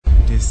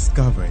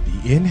Discover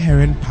the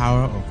inherent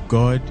power of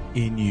God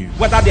in you.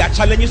 Whether there are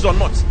challenges or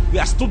not, we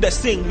are still the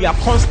same. We are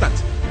constant.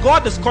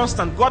 God is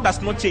constant. God does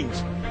not change.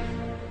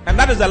 And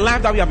that is the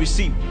life that we have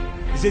received.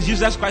 It says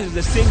Jesus Christ is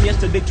the same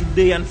yesterday,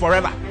 today, and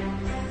forever.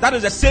 That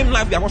is the same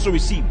life we have also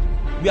received.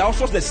 We are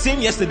also the same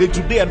yesterday,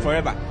 today, and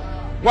forever.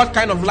 What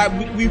kind of life?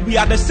 We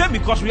are the same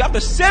because we have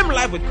the same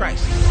life with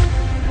Christ.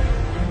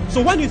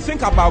 So when you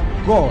think about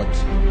God,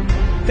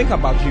 think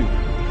about you.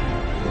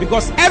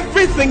 Because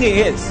everything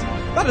He is,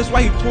 that is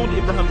why He told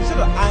Abraham, He said,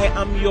 I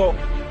am your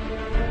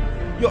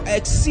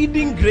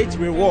exceeding great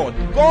reward.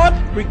 God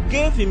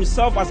gave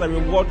Himself as a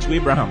reward to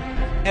Abraham.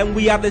 And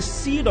we are the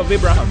seed of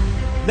Abraham.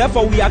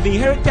 Therefore, we have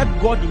inherited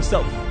God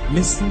Himself.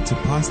 Listen to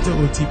Pastor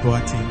O.T.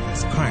 Boateng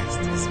as Christ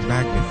is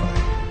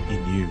magnified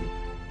in you.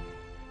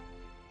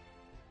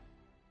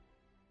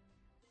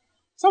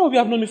 Some of you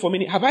have known me for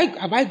many. Have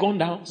I gone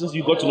down since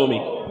you got to know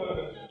me?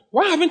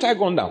 Why haven't I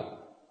gone down?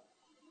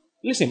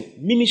 Listen,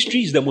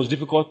 ministry is the most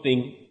difficult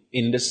thing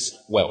in this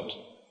world.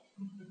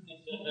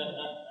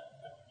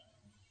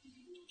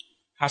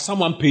 Has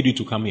someone paid you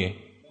to come here?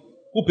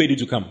 Who paid you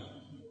to come?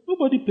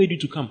 Nobody paid you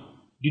to come.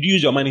 Did you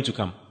use your money to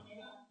come?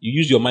 You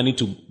used your money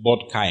to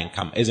board car and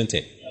come, isn't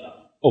it?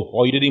 Oh,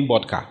 or you didn't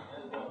board car.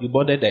 You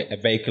boarded a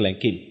vehicle and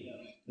came.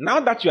 Now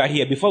that you are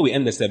here, before we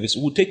end the service,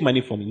 we'll take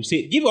money from you. You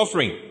say, give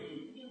offering.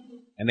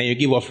 And then you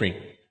give offering.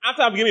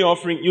 After I've given you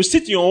offering, you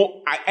sit in your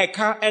own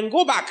car and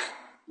go back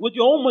with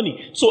your own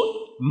money.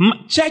 So,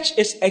 church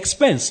is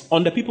expense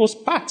on the people's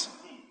part.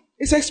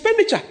 It's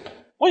expenditure.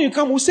 When you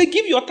come, we'll say,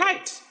 give your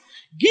tithe.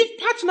 Give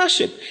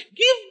partnership.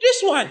 Give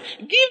this one.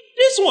 Give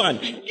this one.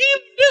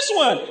 Give this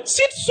one.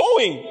 Sit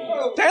sowing.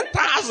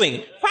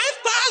 10,000.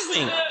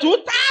 5,000.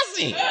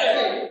 2,000.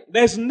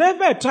 There's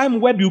never a time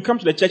where you come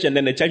to the church and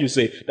then the church will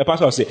say, the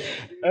pastor will say,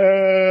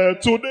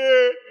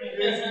 today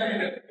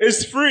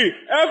it's free.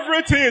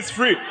 Everything is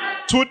free.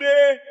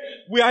 Today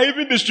we are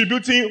even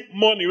distributing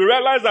money. We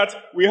realize that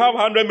we have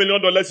 $100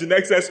 million in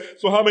excess.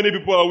 So how many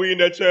people are we in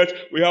the church?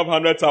 We have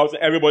 100,000.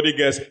 Everybody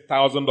gets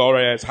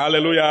 $1,000.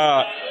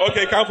 Hallelujah.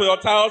 Okay, come for your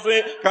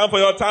 1,000. Come for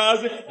your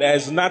 1,000.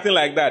 There's nothing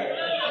like that.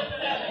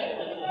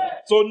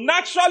 So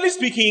naturally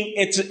speaking,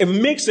 it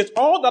makes it,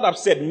 all that I've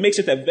said makes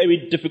it a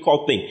very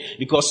difficult thing.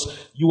 Because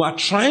you are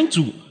trying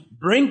to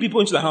bring people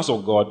into the house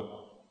of God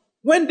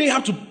when they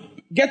have to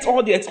get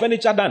all the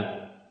expenditure done.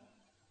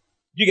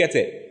 You get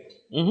it?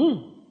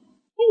 Mm-hmm.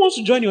 Who wants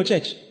to join your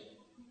church?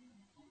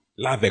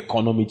 Love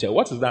economy church.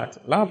 What is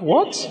that? Love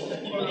what?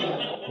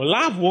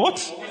 Love what?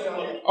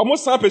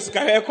 Almost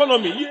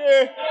economy.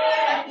 Yeah.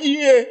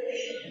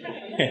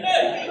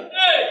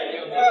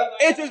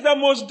 It is the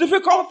most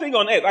difficult thing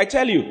on earth, I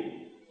tell you.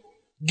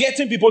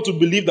 Getting people to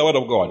believe the word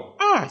of God.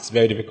 It's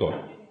very difficult.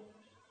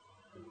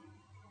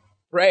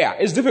 Prayer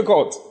is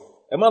difficult.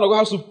 A man of God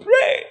has to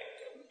pray.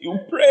 You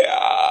pray.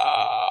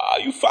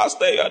 You fast.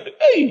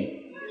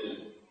 Hey.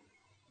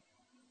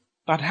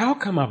 But how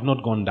come I've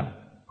not gone down?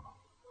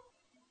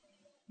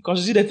 Because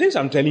you see, the things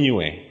I'm telling you,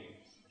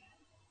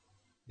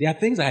 there are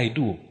things I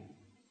do.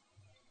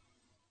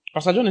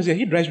 Pastor John is here.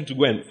 He drives me to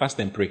go and fast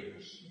and pray.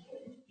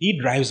 He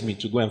drives me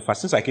to go and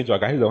fast. Since I came to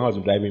Accra, he's the one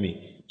who's driving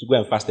me to go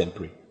and fast and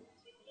pray.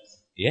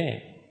 Yeah.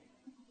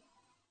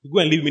 You go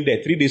and leave me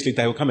there. 3 days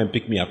later, he'll come and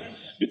pick me up.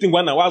 You think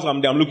one hour while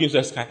I'm there, I'm looking to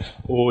the sky.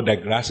 Oh, the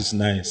grass is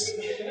nice.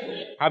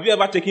 Have you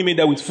ever taken me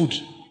there with food?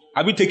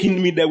 Have you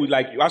taken me there with,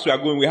 like, as we are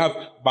going, we have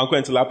banku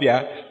and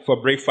tilapia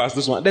for breakfast,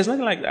 this one. There's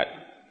nothing like that.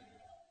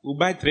 We'll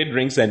buy 3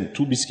 drinks and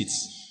 2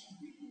 biscuits.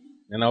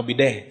 And I'll be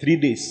there 3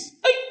 days.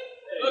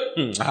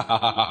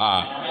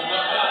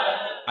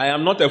 I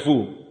am not a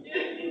fool.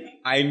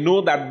 I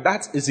know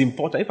that is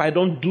important. If I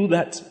don't do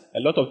that, a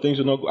lot of things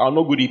I'll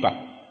not go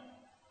deeper.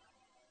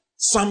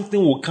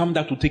 Something will come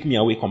that will take me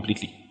away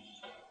completely.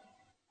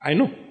 I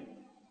know.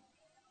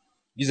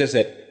 Jesus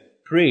said,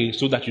 pray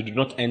so that you do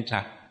not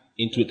enter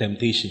into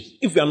temptation.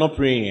 If you are not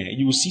praying,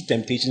 you will see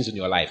temptations in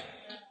your life.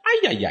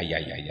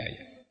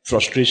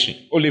 Frustration.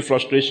 Only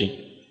frustration.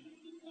 Do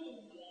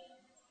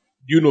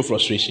you know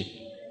frustration?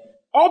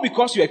 All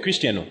because you are a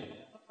Christian. No?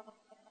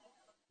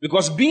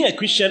 Because being a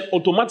Christian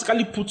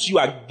automatically puts you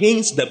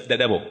against the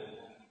devil.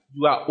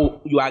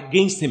 You are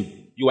against him.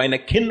 You are in a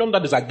kingdom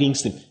that is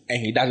against him, and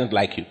he doesn't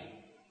like you.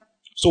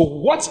 So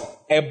what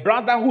a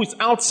brother who is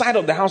outside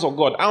of the house of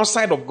God,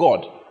 outside of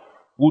God,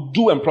 will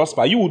do and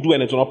prosper, you will do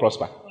and it will not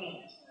prosper.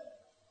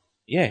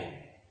 Yeah.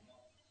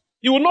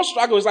 He will not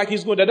struggle. It's like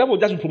he's going, the devil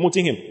will just be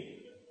promoting him.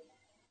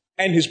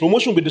 And his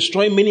promotion will be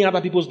destroying many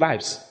other people's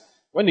lives.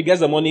 When he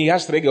gets the money, he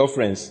has 3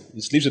 girlfriends. He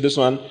sleeps with this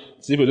one,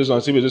 sleeps with this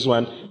one, sleeps with this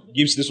one,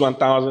 gives this one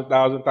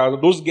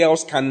 1,000. Those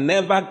girls can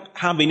never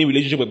have any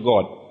relationship with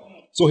God.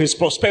 So his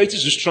prosperity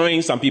is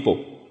destroying some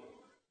people.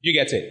 You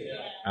get it?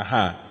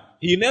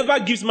 He never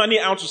gives money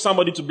out to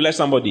somebody to bless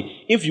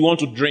somebody. If you want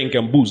to drink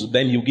and booze,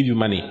 then he'll give you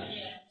money.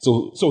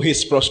 So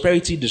his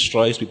prosperity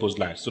destroys people's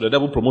lives. So the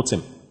devil promotes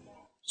him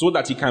so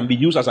that he can be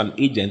used as an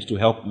agent to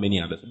help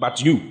many others.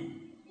 But you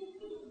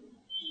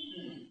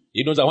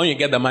know that when you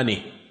get the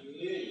money,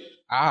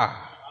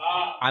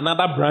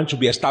 another branch will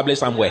be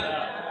established somewhere.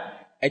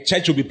 A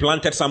church will be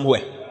planted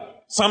somewhere.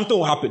 something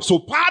will happen. So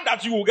part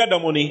that you will get the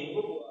money,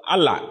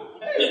 Allah.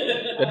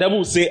 The devil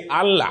will say,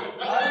 Allah.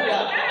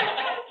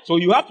 So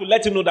you have to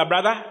let him know that,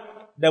 brother,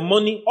 the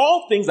money,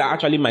 all things are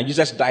actually mine.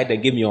 Jesus died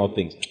and gave me all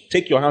things.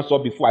 Take your hands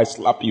off before I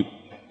slap you.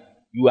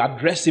 You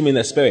address him in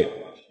the spirit.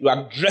 You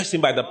address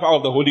him by the power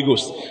of the Holy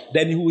Ghost.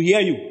 Then he will hear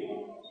you.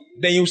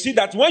 Then you see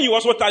that when you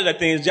also touch the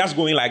thing, it's just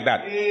going like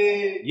that.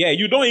 Yeah,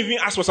 you don't even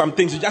ask for some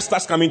things. It just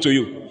starts coming to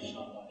you.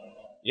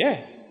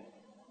 Yeah.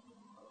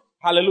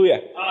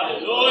 Hallelujah.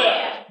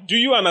 Hallelujah. Do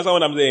you understand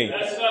what I'm saying?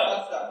 Yes,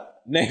 sir.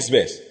 Next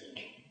verse.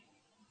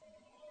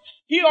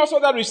 He also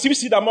that receives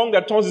seed among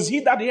the thorns is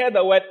he that heard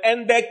the word,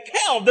 and the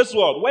care of this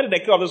world. Where did the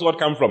care of this world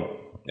come from?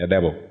 The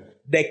devil.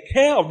 The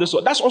care of this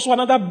world. That's also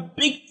another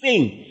big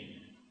thing.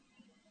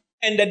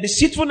 And the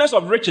deceitfulness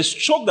of riches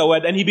choke the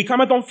word, and he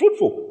becometh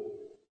unfruitful.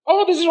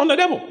 All this is from the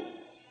devil.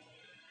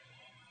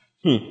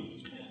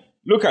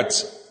 Look at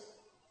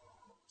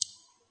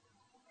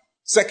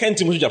 2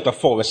 Timothy chapter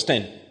 4, verse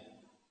 10.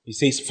 He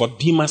says, for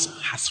Demas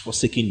has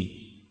forsaken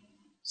me.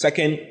 2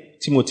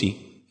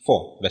 Timothy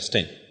 4, verse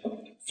 10.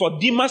 For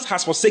Demas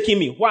has forsaken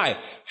me. Why?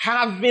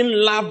 Having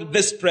loved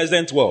this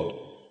present world.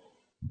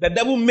 The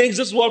devil makes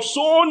this world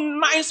so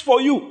nice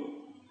for you.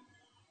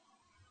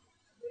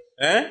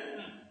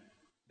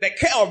 The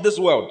care of this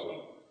world.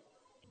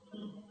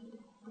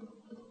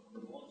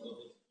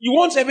 You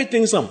want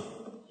everything some.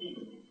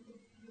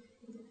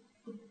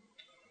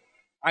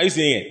 Are you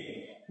seeing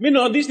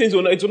it? These things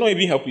will not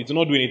even help you. It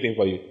will not do anything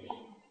for you.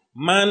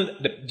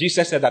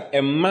 Jesus said that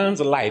a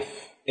man's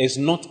life is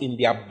not in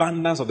the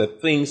abundance of the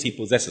things he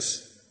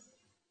possesses.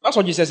 That's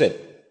what Jesus said.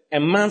 A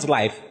man's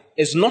life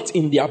is not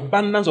in the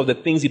abundance of the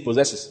things he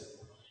possesses.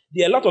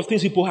 There are a lot of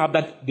things people have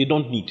that they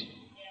don't need.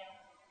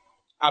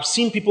 I've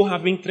seen people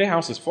having 3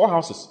 houses, 4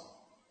 houses,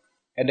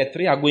 and the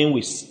 3 are going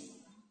waste.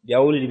 They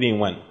are only living in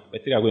one. The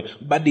 3 are going.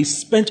 But they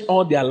spent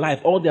all their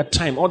life, all their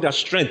time, all their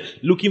strength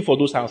looking for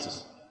those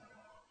houses.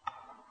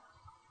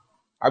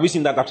 Have you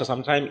seen that after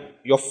some time?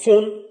 Your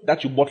phone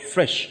that you bought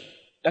fresh,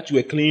 that you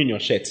were cleaning your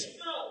shirt.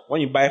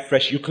 When you buy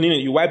fresh, you clean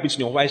it, you wipe it in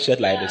your white shirt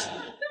like this.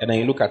 And then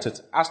you look at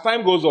it. As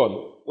time goes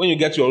on, when you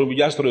get to your room, you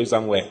just throw it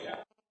somewhere.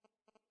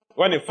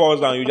 When it falls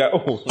down, you just,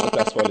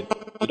 that's falling.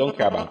 You don't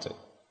care about it.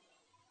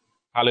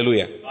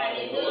 Hallelujah.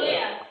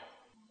 Hallelujah.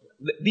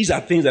 These are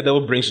things that the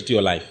devil brings into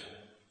your life.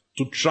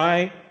 To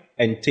try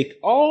and take,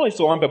 all it's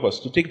for one purpose,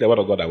 to take the word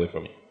of God away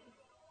from you.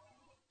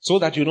 So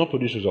that you don't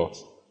produce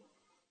results.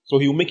 So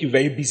he will make you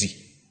very busy.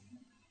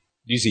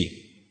 Do you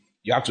see?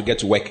 You have to get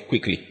to work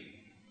quickly.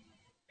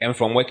 And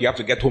from work, you have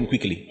to get home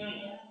quickly.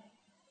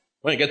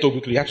 When you get home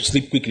quickly, you have to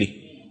sleep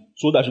quickly.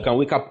 So that you can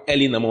wake up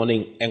early in the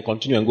morning and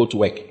continue and go to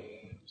work.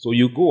 So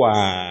you go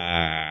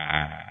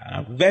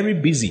very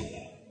busy.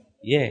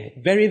 Yeah,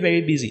 very,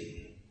 very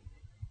busy.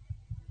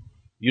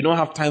 You don't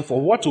have time for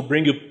what will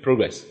bring you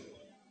progress.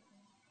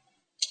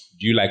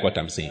 Do you like what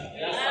I'm saying?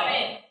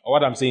 Yes, or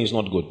what I'm saying is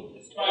not good?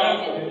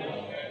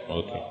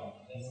 Okay.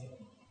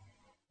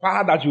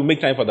 Far that you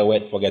make time for the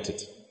word, forget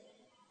it.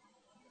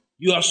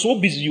 You are so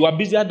busy, you are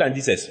busier than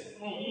Jesus.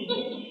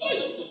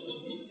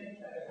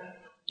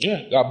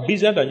 Yeah, you are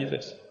busier than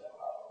Jesus.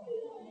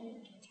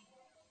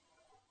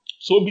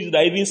 So busy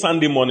that even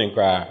Sunday morning,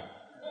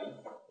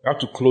 you have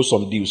to close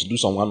some deals, do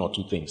some 1 or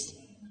 2 things.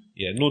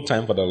 Yeah, no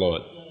time for the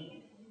Lord.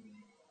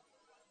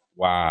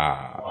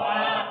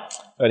 Wow.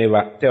 Tell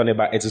your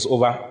neighbor, it is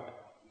over.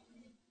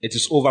 It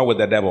is over with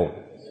the devil.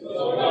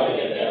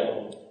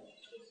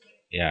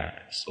 Yeah,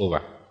 it's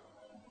over.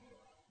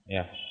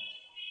 Yeah.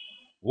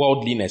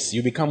 Worldliness.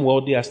 You become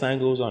worldly as time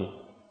goes on.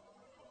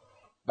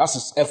 That's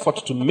his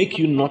effort to make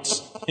you not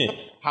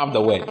have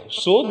the word,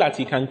 so that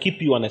he can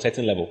keep you on a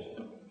certain level.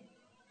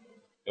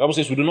 The Bible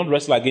says we do not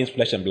wrestle against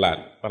flesh and blood,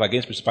 but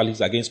against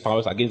principalities, against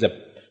powers, against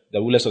the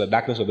rulers of the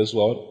darkness of this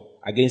world,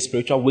 against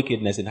spiritual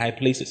wickedness in high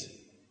places.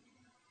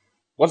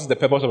 What is the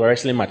purpose of a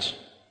wrestling match?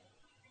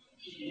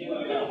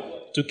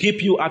 To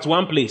keep you at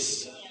one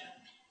place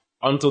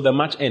until the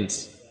match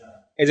ends.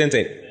 Isn't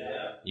it?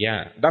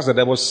 Yeah. That's the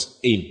devil's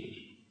aim.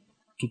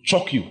 To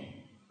choke you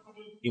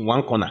in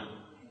one corner.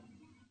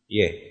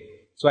 Yeah.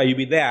 So you'll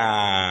be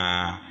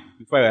there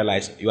before you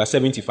realize you are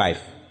 75.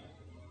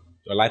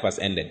 Your life has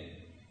ended.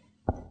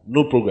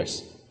 No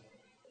progress.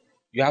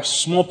 You have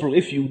small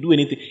progress if you do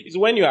anything. It's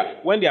when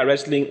they are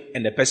wrestling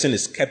and the person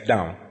is kept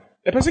down.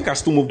 The person can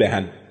still move the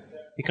hand.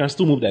 He can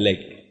still move the leg.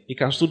 He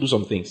can still do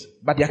some things.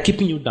 But they are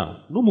keeping you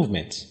down. No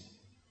movement.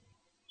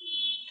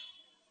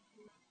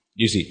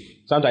 You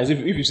see, sometimes if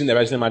you've seen the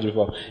wrestling match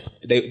before,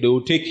 they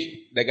will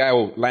take, the guy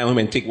will lie on him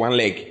and take one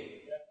leg.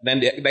 Then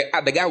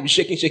the guy will be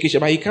shaking,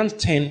 but he can't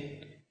turn.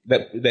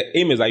 The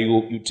aim is that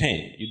you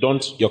turn. You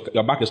don't,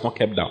 your back is not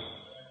kept down.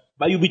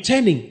 But you'll be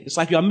turning. It's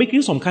like you are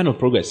making some kind of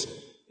progress.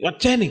 You are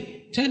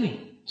turning.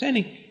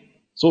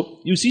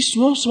 So you see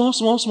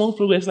small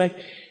progress. Like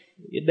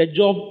the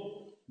job,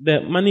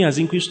 the money has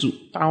increased to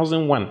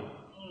 1,001.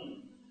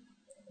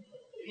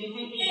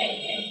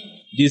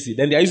 Do you see?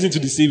 Then they are using to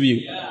deceive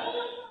you.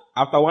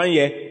 After 1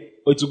 year,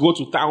 it will go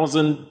to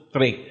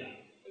 1,003.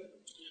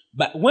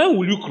 But when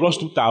will you cross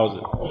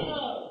 2,000?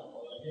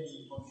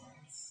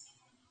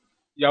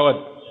 You are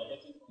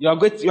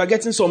what? You are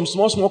getting some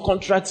small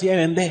contracts here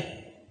and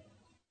there.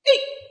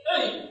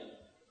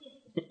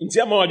 In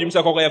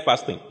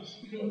fasting.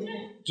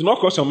 Do not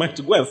cross your mind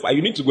to go and fast.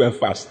 You need to go and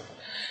fast.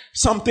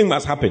 Something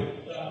must happen.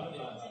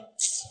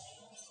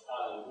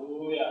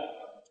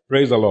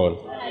 Praise the Lord.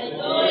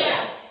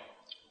 Hallelujah.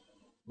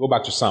 Go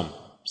back to Psalm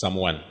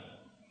 1.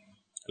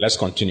 Let's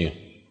continue.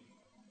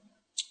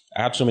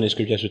 I have so many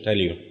scriptures to tell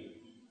you.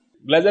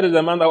 Blessed is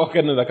the man that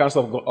walketh in the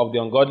counsel of the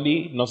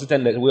ungodly, nor sitteth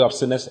in the way of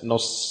sinners, nor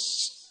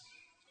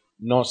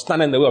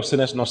stand in the way of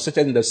sinners, nor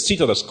sitteth in the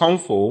seat of the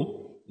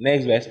scornful.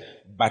 Next verse.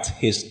 But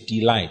his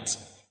delight,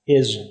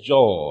 his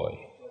joy.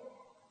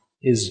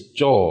 His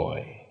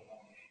joy,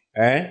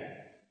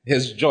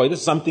 this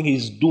is something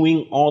he's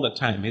doing all the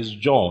time. His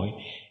joy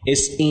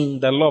is in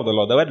the law of the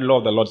Lord. The word law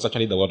of the Lord is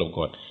actually the word of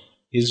God.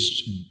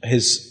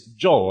 His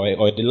joy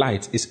or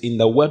delight is in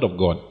the word of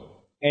God.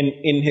 And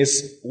in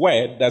his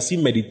word does he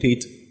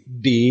meditate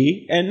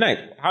day and night.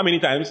 How many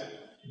times?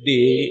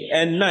 Day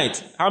and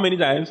night. How many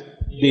times?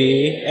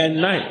 Day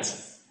and night.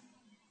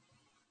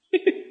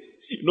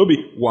 No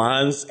be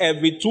once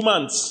every 2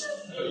 months.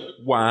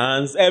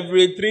 Once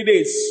every 3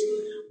 days.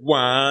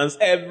 Once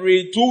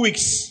every 2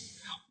 weeks.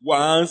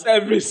 Once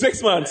every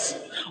 6 months.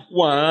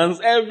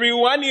 Once every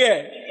 1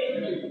 year.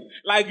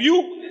 Like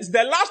it's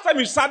the last time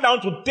you sat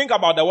down to think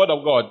about the word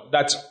of God,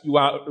 that you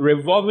are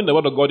revolving the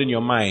word of God in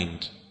your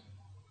mind,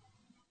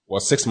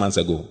 was 6 months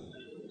ago.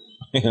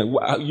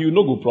 You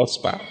no go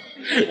prosper.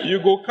 You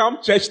go come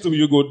church till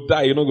you go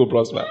die, you no go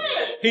prosper.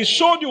 He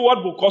showed you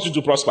what will cause you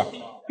to prosper.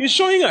 He's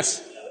showing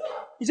us.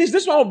 He says,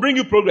 this one will bring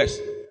you progress.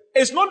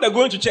 It's not the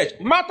going to church.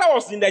 Martha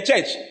was in the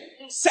church,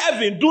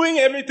 serving, doing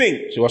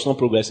everything. She was not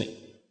progressing.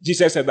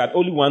 Jesus said that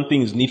only one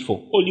thing is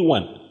needful. Only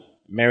one.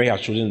 Mary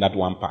has chosen that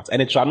one part.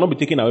 And it shall not be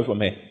taken away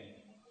from her.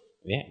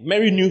 Yeah.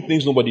 Mary knew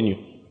things nobody knew.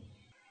 Do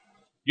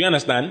you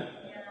understand?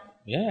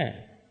 Yeah.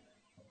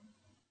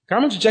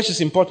 Coming to church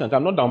is important.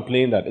 I'm not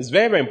downplaying that. It's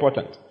very, very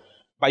important.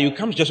 But you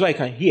come to church so I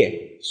can hear,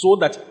 so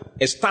that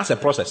it starts a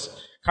process.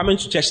 Coming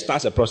to church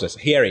starts a process.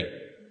 Hearing.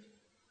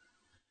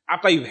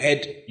 After you've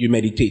heard, you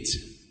meditate.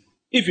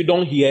 If you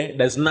don't hear,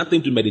 there's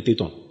nothing to meditate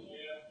on.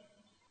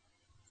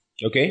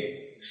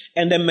 Okay?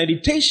 And the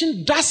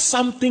meditation does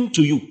something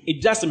to you.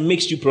 It just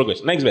makes you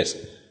progress. Next verse.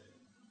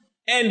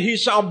 And he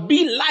shall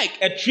be like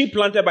a tree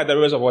planted by the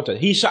rivers of water.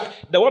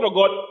 The word of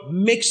God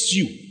makes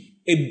you.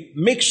 It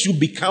makes you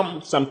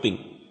become something.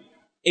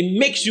 It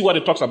makes you what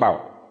it talks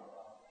about.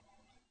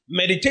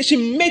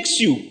 Meditation makes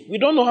you. We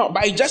don't know how,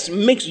 but it just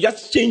makes you,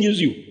 just changes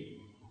you.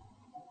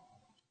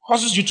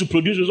 Causes you to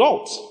produce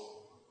results.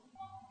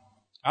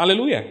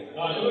 Hallelujah.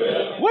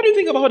 Hallelujah. What do you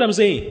think about what I'm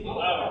saying?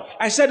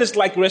 I said it's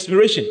like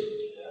respiration.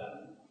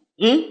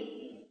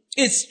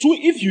 It's true.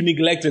 If you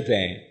neglect it,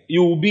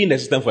 you will be in the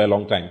system for a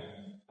long time.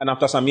 And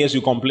after some years,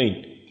 you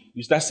complain.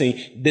 You start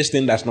saying, this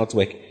thing does not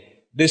work.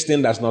 This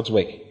thing does not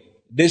work.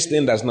 This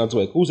thing does not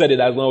work. Who said it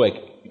does not work?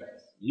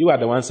 You are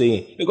the one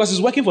saying. Because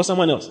it's working for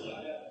someone else.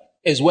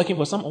 It's working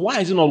for someone.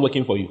 Why is it not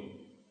working for you?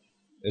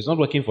 It's not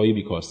working for you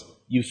because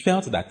you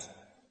felt that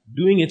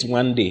doing it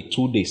 1 day,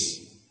 2 days,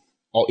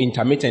 or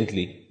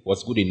intermittently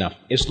was good enough.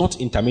 It's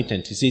not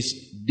intermittent. It says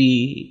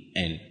day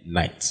and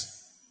night.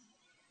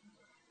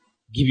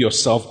 Give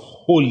yourself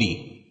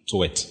wholly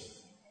to it.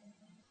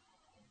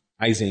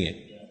 Are you saying it?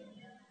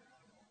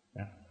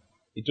 Yeah.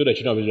 He told the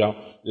children of Israel,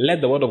 let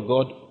the word of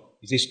God,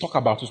 he says, talk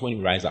about it when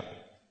you rise up.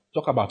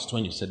 Talk about it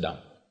when you sit down.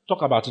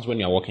 Talk about it when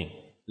you are walking.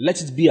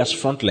 Let it be as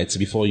frontlets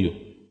before you.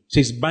 It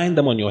says, bind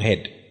them on your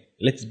head.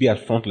 Let it be as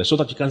frontlets so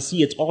that you can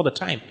see it all the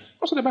time.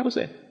 That's what the Bible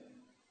said.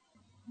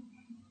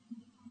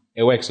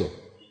 It works, so.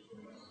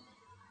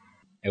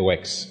 It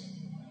works.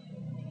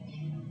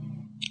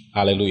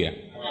 Hallelujah.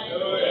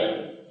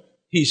 Hallelujah.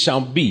 He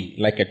shall be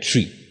like a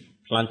tree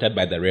planted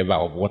by the river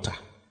of water,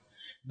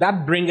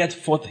 that bringeth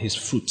forth his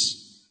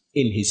fruits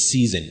in his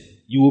season.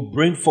 You will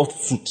bring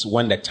forth fruits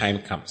when the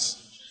time comes.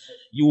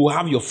 You will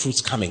have your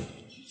fruits coming.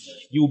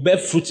 You will bear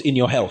fruit in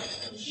your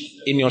health,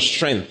 in your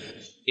strength,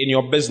 in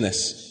your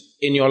business,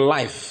 in your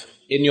life,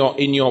 in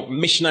your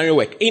missionary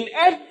work. In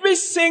every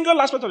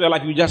single aspect of your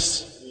life, you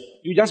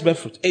just bear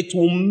fruit. It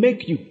will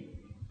make you.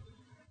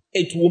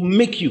 It will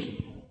make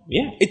you.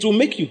 Yeah, it will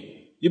make you.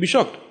 You'll be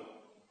shocked.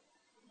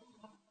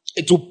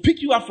 It will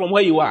pick you up from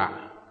where you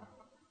are,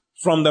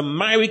 from the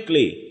miry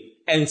clay,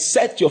 and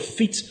set your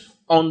feet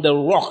on the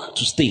rock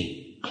to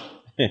stay.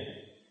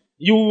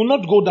 You will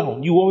not go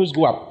down. You will always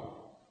go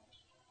up.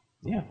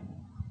 Yeah.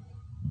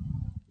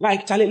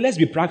 Like, Charlie, let's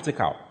be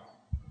practical.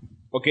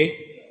 Okay?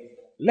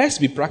 Let's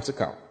be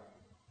practical.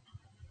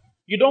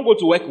 You don't go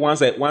to work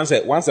once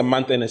a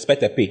month and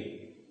expect a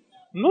pay.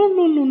 No.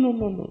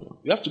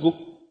 You have to go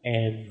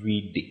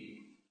every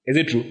day. Is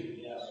it true?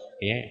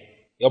 Yeah.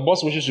 Your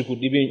boss wishes you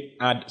could even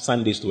add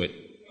Sundays to it.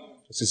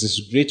 This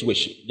is a great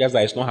wish. Just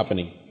that it's not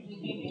happening.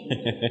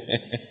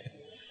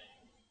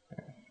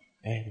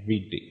 Every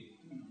day.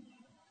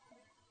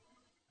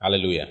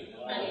 Hallelujah.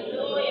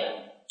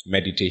 Hallelujah.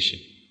 Meditation.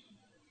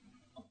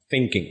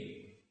 Thinking.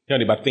 Tell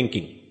me about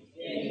thinking.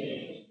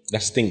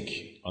 Just think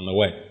on the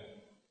word.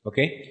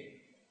 Okay?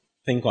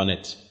 Think on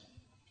it.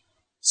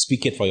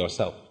 Speak it for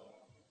yourself.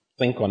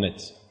 Think on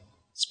it.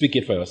 Speak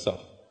it for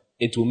yourself.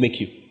 It will make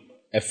you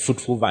a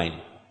fruitful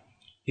vine.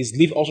 His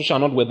leaf also shall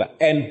not wither.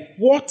 And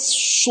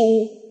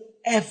whatsoever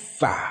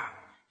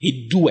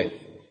he doeth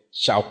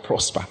shall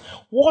prosper.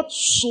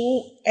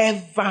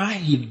 Whatsoever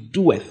he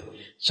doeth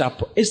shall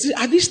prosper.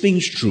 Are these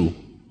things true?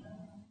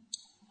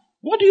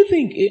 What do you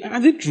think? Are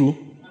they true?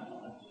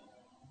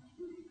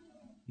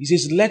 He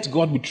says, let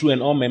God be true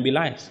and all men be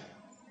lies.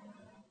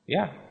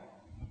 Yeah.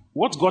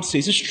 What God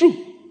says is true.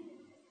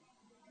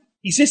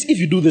 He says, if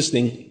you do this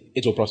thing,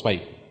 it will prosper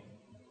you.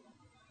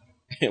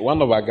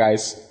 One of our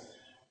guys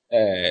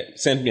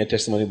sent me a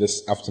testimony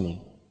this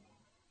afternoon.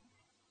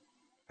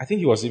 I think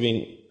he was even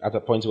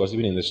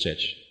in this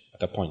church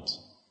at a point.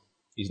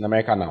 He's in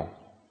America now.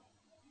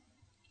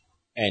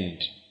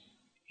 And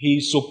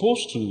he's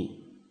supposed to,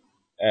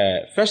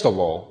 first of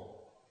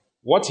all,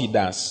 what he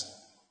does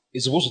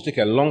is supposed to take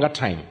a longer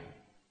time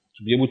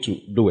to be able to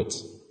do it.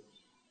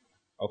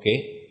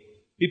 Okay?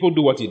 People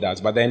do what he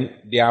does, but then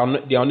they are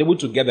unable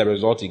to get the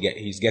result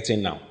he's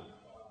getting now.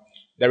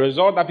 The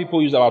result that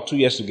people use about 2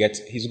 years to get,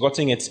 he's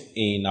gotten it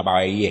in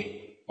about a year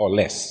or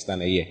less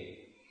than a year.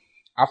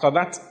 After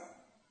that,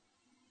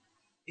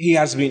 he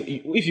has been,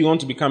 if you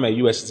want to become a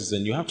U.S.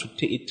 citizen, you have to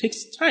it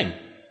takes time.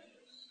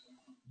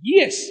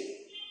 Yes.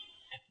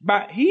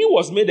 But he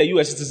was made a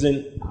U.S.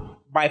 citizen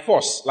by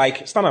force.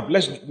 Like, stand up,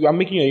 we are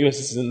making you a U.S.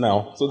 citizen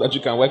now so that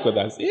you can work with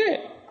us.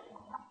 Yeah.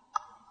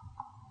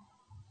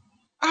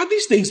 Are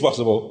these things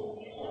possible?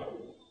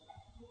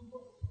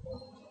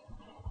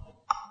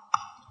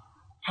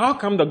 How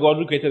come the God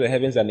who created the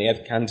heavens and the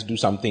earth can't do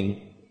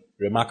something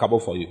remarkable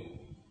for you?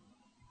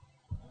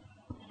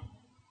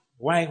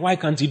 Why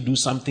can't he do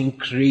something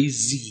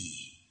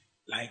crazy?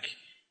 Like,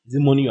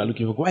 the money you are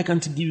looking for. Why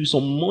can't he give you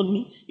some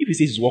money? If he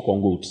says he works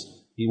on gold,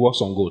 he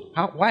works on gold.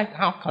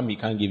 How come he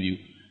can't give you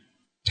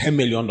 $10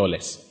 million?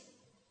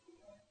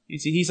 You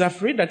see, he's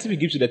afraid that if he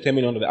gives you the $10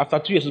 million, after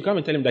 2 years, you come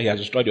and tell him that he has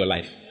destroyed your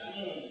life.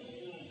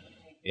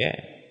 Yeah.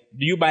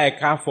 Do you buy a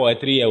car for a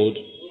 3-year-old?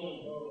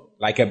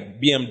 Like a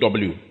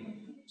BMW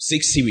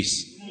 6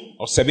 Series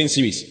or 7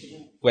 Series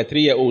for a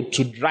 3-year-old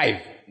to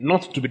drive,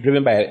 not to be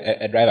driven by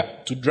a driver,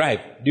 to drive.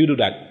 Do you do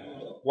that?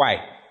 Why?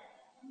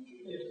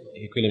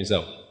 He kill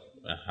himself.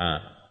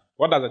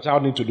 What does a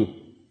child need to do?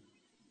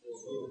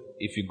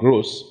 If he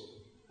grows,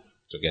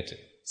 to get it.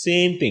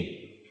 Same thing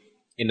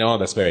in all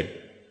the spirit.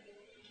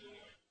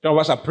 Some of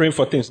us are praying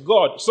for things.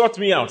 God, sort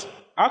me out.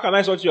 How can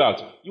I sort you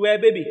out? You are a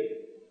baby.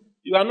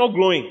 You are not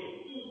growing.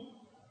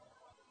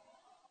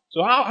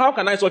 So how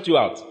can I sort you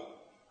out?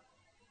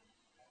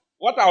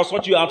 What I'll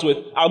sort you out with,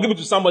 I'll give it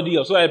to somebody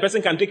else so that a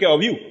person can take care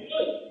of you.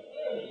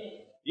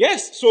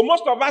 Yes, so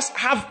most of us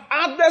have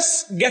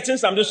others getting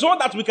something so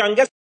that we can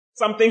get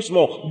something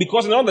small.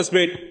 Because in all the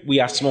spirit, we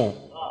are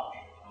small.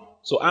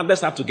 So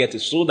others have to get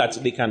it so that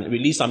they can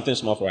release something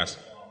small for us.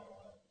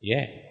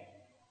 Yeah.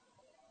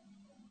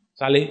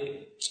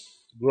 Sally,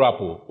 grow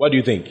up. What do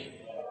you think?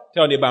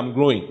 Tell neighbor, I'm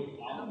growing.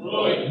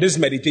 This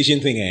meditation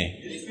thing,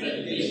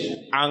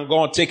 I'm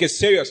going to take it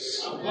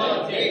serious.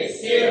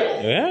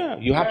 Yeah,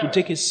 you have to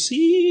take it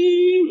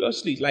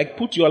seriously. Like,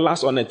 put your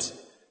last on it.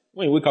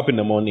 When you wake up in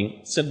the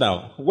morning, sit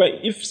down.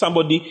 If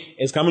somebody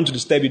is coming to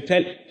disturb you,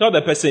 tell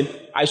the person,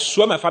 I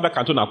swear my father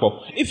can't turn up.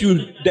 If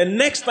the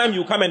next time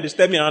you come and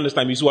disturb me around this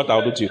time, you see what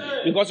I'll do to you.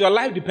 Because your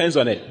life depends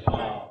on it.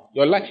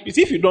 Your life. You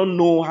see, if you don't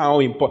know how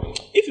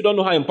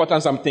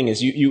important something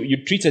is,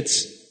 you treat it,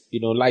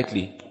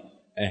 lightly.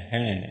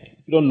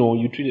 If you don't know,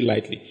 you treat it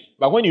lightly.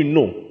 But when you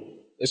know,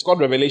 it's called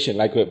revelation,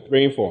 like we're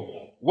praying for.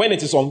 When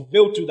it is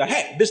unveiled to you that,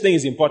 hey, this thing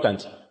is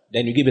important,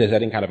 then you give it a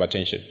certain kind of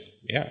attention.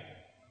 Yeah.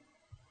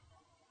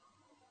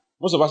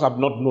 Most of us have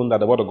not known that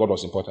the word of God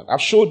was important.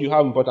 I've showed you how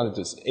important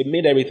it is. It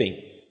made everything.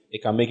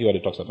 It can make you what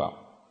it talks about.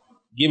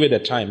 Give it the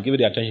time. Give it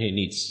the attention it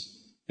needs.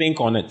 Think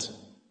on it.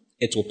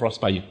 It will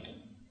prosper you.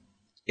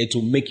 It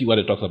will make you what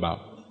it talks about.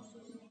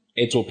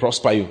 It will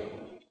prosper you.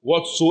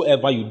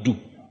 Whatsoever you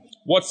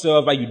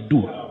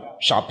do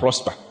shall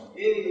prosper.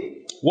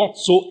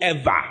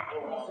 Whatsoever.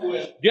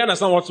 Do you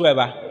understand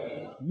whatsoever?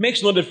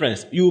 Makes no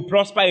difference. You will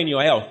prosper in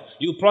your health.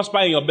 You will prosper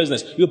in your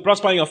business. You will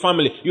prosper in your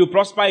family. You will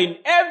prosper in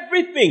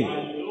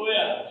everything.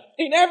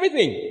 In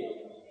everything.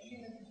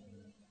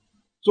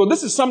 So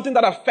this is something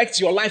that affects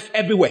your life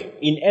everywhere.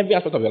 In every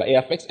aspect of your life. It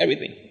affects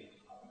everything.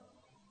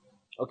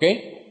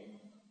 Okay?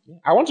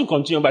 I want to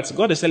continue, but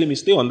God is telling me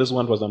stay on this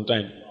one for some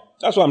time.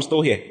 That's why I'm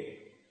still here.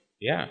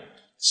 Yeah.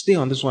 Stay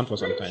on this one for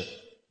some time.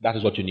 That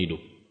is what you need.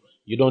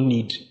 You don't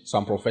need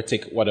some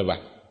prophetic whatever.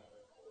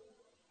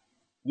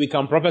 We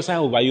can prophesy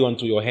over you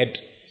until your head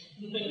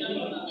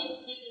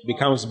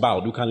becomes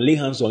bowed. We can lay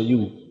hands on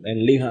you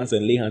and lay hands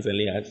and lay hands and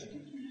lay hands.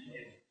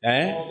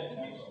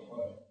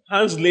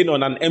 Hands laid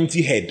on an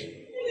empty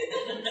head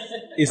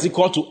is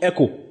equal to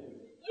echo.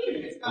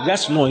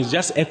 Just noise,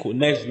 just echo.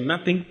 There's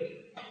nothing.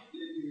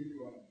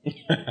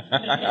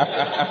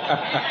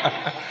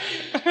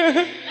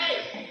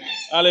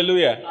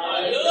 Hallelujah.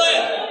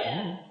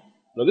 Hallelujah.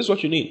 No, this is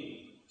what you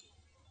need.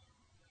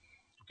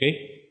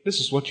 Okay? This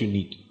is what you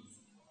need.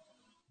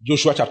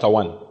 Joshua chapter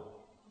 1,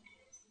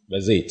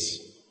 verse 8.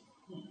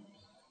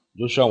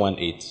 Joshua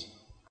 1:8.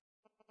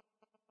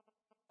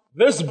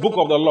 This book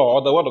of the law,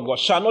 or the word of God,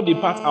 shall not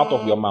depart out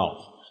of your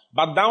mouth,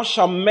 but thou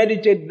shalt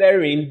meditate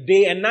therein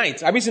day and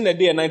night. Have you seen the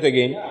day and night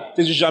again? It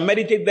says you shall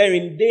meditate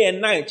therein day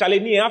and night.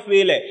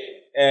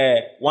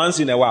 Once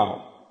in a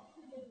while.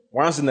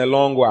 Once in a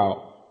long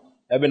while.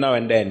 Every now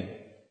and then.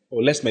 Oh,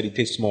 let's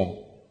meditate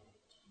small.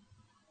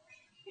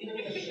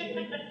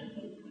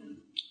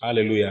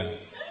 Hallelujah.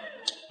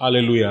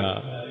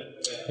 Hallelujah.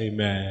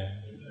 Amen.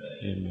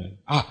 Amen.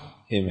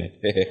 Amen.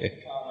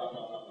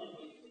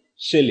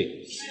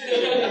 Shelley.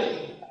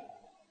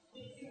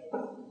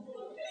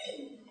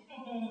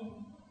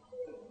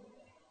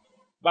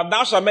 But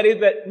thou shalt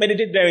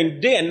meditate therein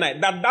day and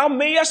night, that thou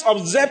mayest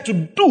observe to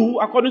do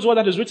according to what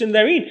that is written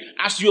therein.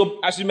 As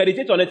you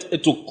meditate on it,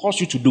 it will cause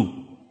you to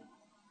do.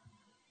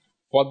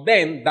 For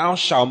then thou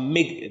shalt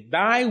make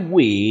thy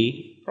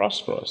way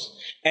prosperous,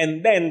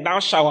 and then thou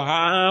shalt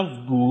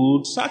have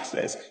good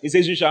success. It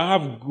says you shall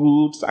have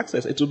good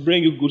success. It will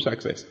bring you good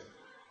success.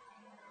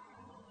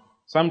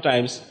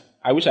 Sometimes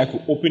I wish I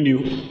could open you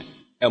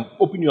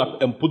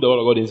up and put the word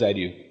of God inside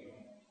you.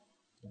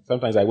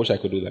 Sometimes I wish I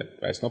could do that,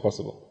 but it's not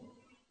possible.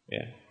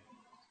 Yeah.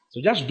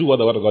 So just do what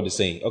the word of God is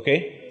saying,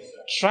 okay?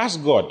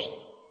 Trust God.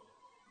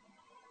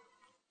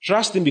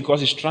 Trust Him because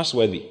He's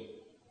trustworthy.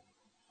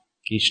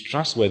 He's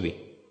trustworthy.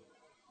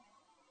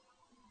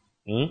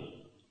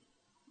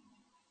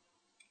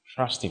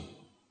 Trust Him.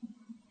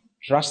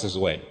 Trust His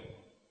word.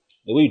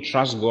 The way you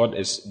trust God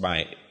is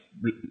by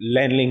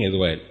learning His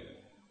word,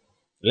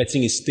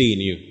 letting it stay in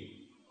you.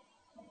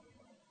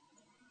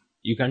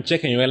 You can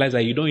check and you realize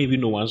that you don't even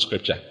know one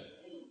scripture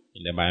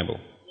in the Bible.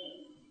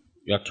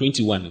 You are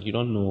 21, you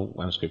don't know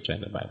one scripture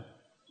in the Bible.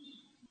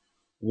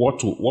 What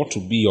to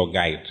be your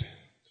guide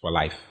for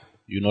life?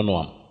 You don't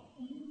know them.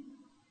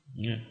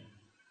 Yeah.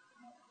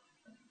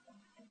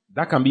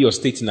 That can be your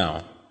state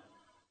now.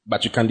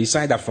 But you can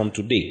decide that from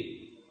today,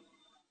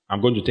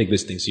 I'm going to take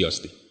this thing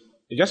seriously.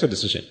 It's just a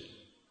decision.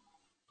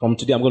 From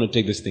today, I'm going to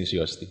take this thing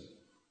seriously.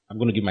 I'm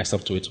going to give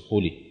myself to it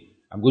wholly.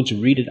 I'm going to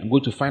read it. I'm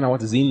going to find out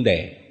what is in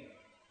there.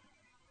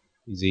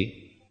 You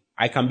see,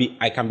 I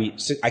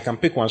can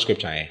pick one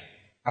scripture.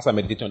 As I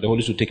meditate on, the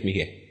Holy Spirit take me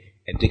here,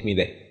 and take me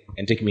there,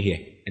 and take me here,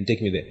 and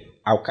take me there.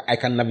 I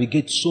can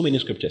navigate so many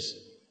scriptures.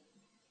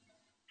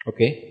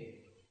 Okay?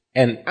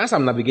 And as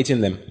I'm navigating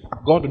them,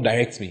 God will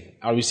direct me.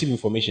 I'll receive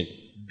information.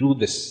 Do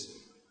this.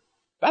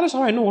 That is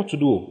how I know what to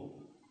do.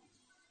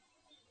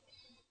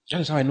 That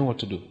is how I know what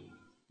to do.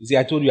 You see,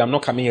 I told you I'm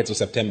not coming here till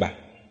September.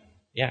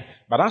 Yeah.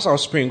 But as I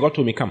was praying, God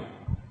told me, come.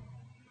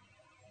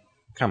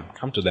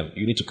 Come to them.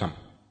 You need to come.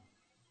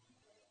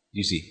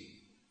 You see.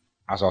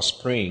 As I was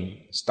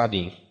praying,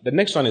 studying, the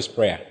next one is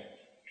prayer.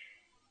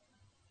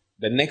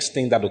 The next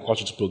thing that will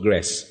cause you to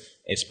progress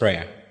is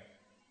prayer.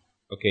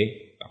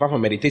 Okay? Apart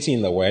from meditating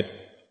in the word,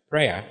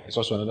 prayer is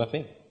also another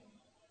thing.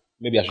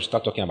 Maybe I should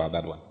start talking about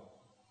that one.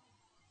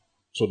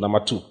 So,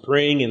 number 2,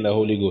 praying in the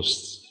Holy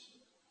Ghost.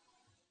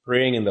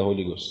 Praying in the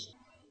Holy Ghost.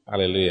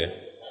 Hallelujah.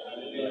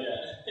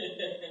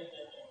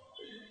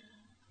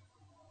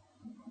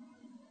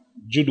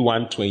 Jude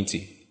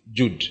 1:20.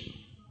 Jude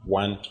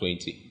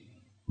 1:20.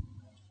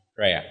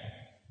 Prayer.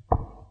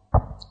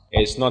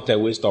 It's not a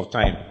waste of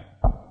time.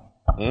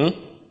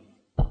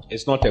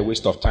 It's not a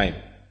waste of time.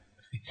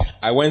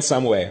 I went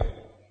somewhere,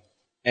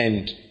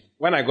 and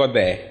when I got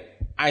there,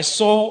 I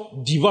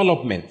saw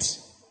development.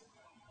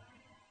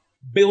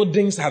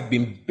 Buildings have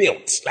been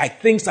built, like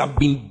things have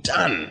been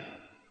done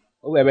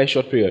over a very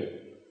short period.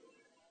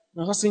 I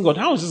was asking God,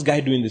 how is this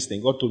guy doing this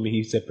thing? God told me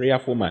he's a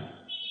prayerful man.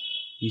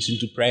 He's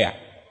into prayer.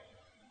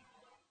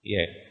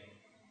 Yeah.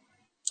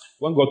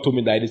 When God told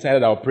me that, I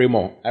decided I'll pray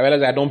more. I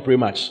realized I don't pray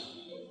much.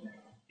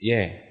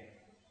 Yeah.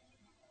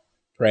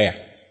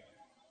 Prayer.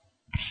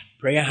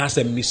 Prayer has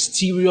a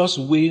mysterious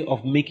way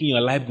of making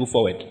your life go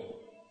forward.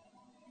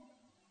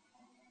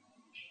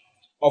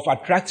 Of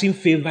attracting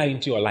favor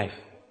into your life.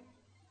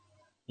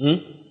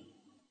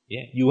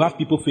 Yeah. You have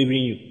people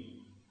favoring you.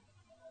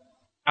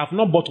 I've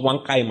not bought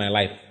one car in my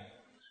life.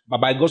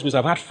 But by God's grace,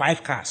 I've had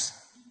 5 cars.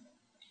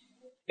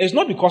 It's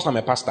not because I'm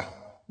a pastor.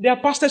 There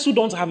are pastors who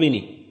don't have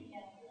any.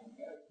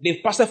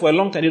 They've pastored for a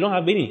long time, they don't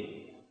have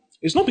any.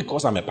 It's not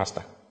because I'm a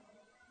pastor.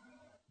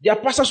 There are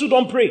pastors who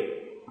don't pray.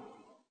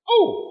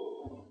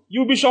 Oh,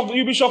 you'll be shocked,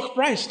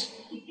 surprised.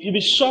 You'll be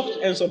shocked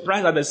and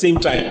surprised at the same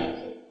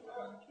time.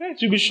 Right?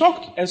 You'll be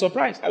shocked and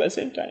surprised at the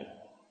same time.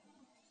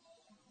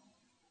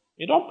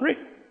 You don't pray.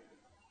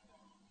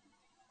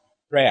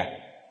 Prayer.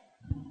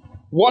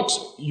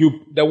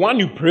 The one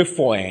you pray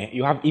for,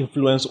 you have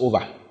influence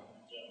over.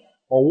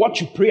 Or what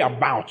you pray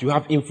about, you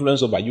have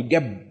influence over. You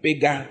get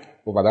bigger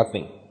over that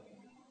thing.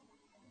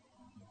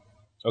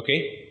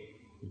 Okay?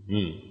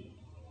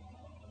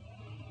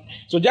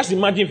 So just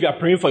imagine if you are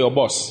praying for your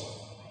boss.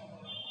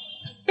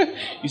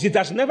 You see,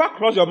 that's never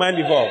crossed your mind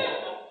before.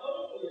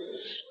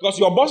 Because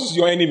your boss is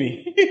your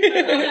enemy.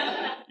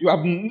 You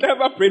have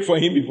never prayed for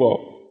him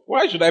before.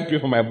 Why should I pray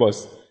for my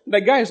boss? The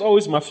guy is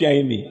always mafia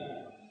in me.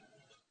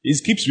 He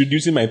keeps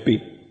reducing my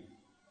pay.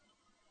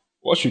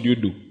 What should you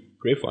do?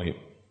 Pray for him.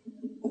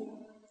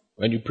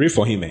 When you pray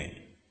for him,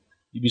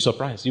 you'll be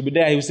surprised. You'll be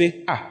there, he'll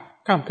say,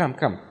 come.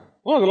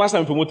 When was the last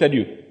time I promoted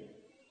you?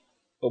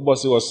 Oh,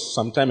 boss, it was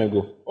some time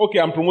ago. Okay,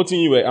 I'm promoting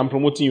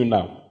you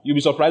now. You'll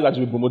be surprised that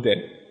you'll be promoted.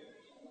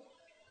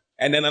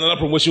 And then another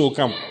promotion will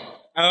come.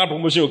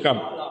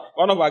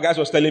 One of our guys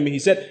was telling me, he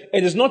said,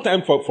 it is not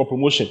time for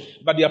promotion,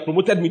 but they have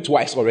promoted me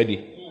twice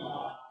already.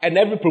 And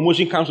every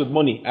promotion comes with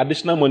money,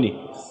 additional money.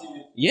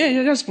 Yeah,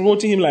 you're just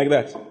promoting him like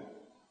that.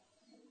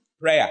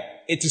 Prayer.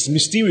 It is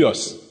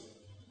mysterious.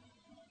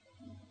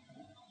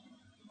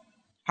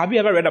 Have you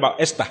ever read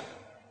about Esther?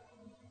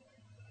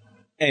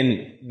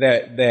 And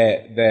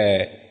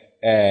the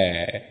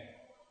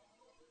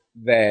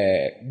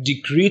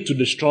decree to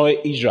destroy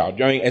Israel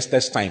during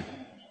Esther's time.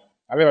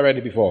 Have you ever read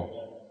it before?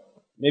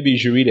 Maybe you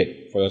should read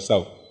it for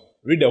yourself.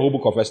 Read the whole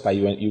book of Esther,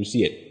 you'll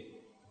see it.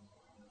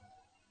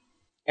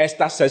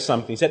 Esther said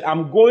something. She said,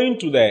 I'm going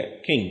to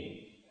the king.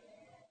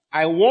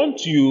 I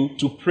want you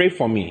to pray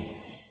for me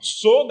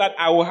so that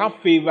I will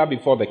have favor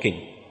before the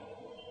king.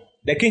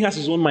 The king has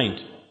his own mind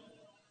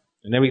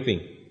and everything.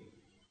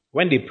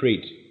 When they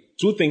prayed,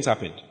 two things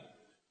happened.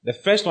 The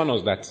first one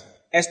was that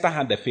Esther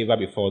had the favor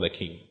before the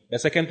king. The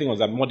second thing was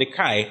that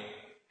Mordecai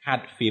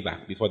had favor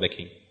before the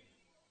king.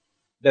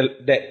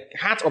 The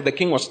heart of the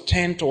king was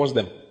turned towards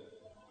them.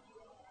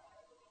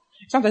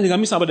 Sometimes you can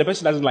meet somebody, the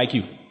person doesn't like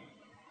you.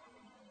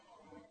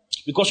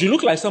 Because you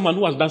look like someone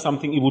who has done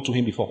something evil to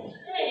him before.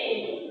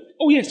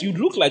 Oh yes, you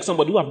look like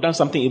somebody who have done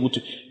something evil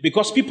to.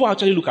 Because people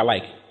actually look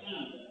alike.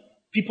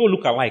 People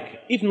look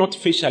alike, if not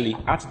facially,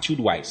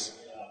 attitude-wise.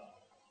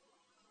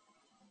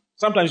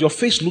 Sometimes your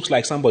face looks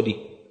like somebody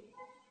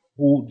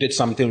who did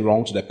something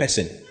wrong to the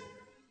person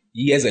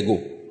years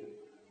ago.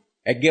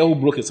 A girl who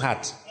broke his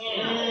heart.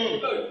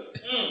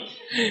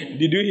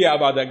 Did you hear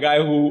about the guy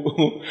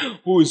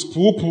who is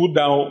pulled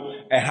down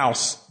a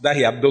house that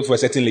he had built for a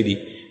certain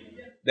lady?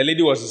 The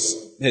lady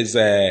was his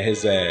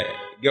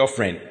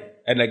girlfriend,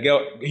 and the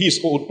girl, he's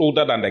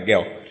older than the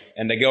girl,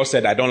 and the girl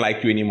said, "I don't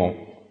like you anymore."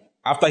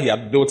 After he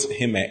had built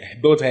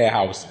her a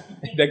house,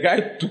 the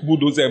guy took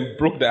bulldozer and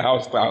broke the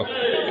house down.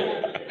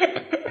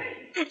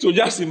 So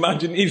just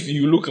imagine if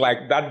you look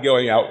like that girl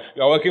and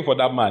you are working for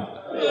that man.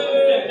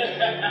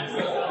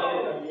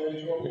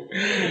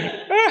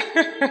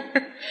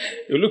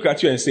 He'll look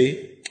at you and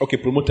say, okay,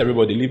 promote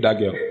everybody, leave that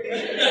girl.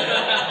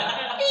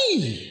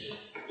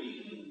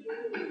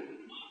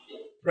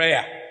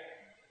 Prayer.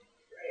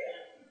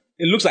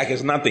 It looks like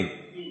it's nothing.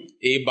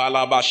 It's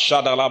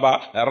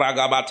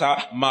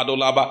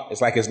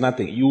like it's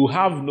nothing. You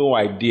have no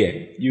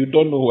idea. You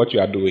don't know what you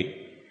are doing.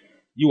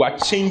 You are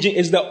changing.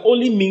 It's the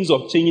only means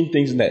of changing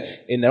things in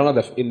the realm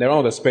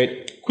of the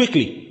spirit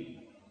quickly.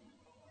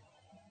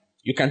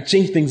 You can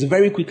change things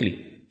very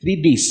quickly.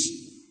 3 days.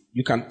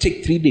 You can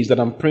take 3 days that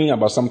I'm praying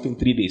about something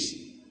 3 days.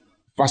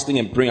 Fasting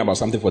and praying about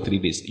something for 3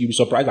 days. You'll be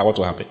surprised at what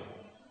will happen.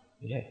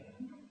 Yeah.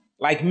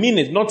 Like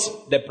minutes, not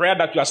the prayer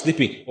that you are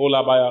sleeping. Oh,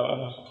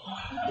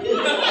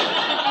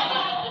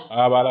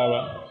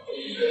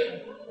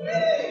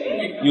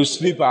 you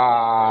sleep.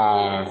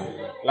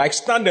 Like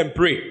stand and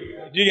pray.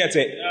 Do you get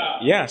it?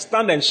 Yeah,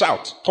 stand and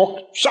shout.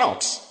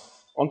 Shout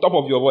on top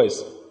of your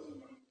voice.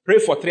 Pray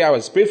for 3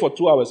 hours. Pray for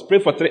 2 hours. Pray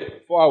for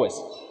 4 hours.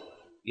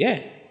 Yeah.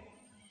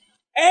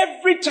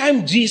 Every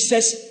time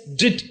Jesus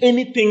did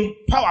anything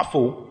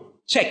powerful,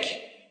 check.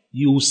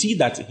 You will see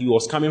that he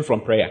was coming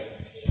from prayer.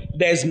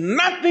 There's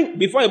nothing.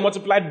 Before he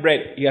multiplied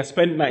bread, he has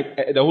spent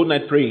the whole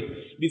night praying.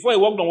 Before he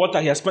walked on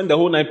water, he has spent the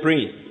whole night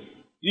praying.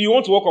 You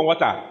want to walk on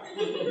water?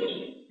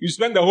 You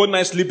spend the whole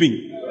night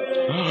sleeping.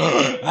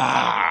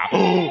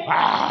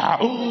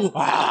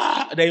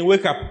 Then you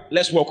wake up.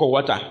 Let's walk on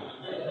water.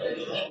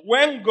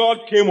 When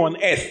God came on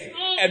earth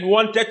and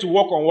wanted to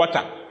walk on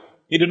water,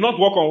 he did not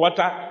walk on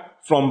water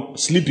from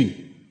sleeping.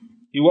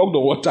 He walked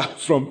on water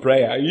from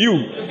prayer.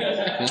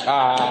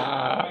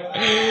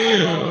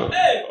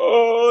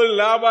 Oh,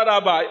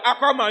 Labadaba.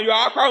 Aquaman, you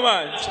are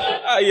Aquaman.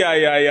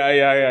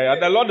 Yeah.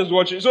 The Lord is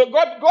watching. So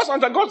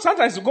sometimes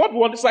God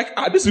wants, it's like,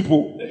 these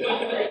people,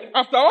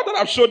 after all that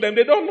I've showed them,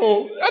 they don't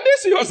know. Are they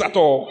serious at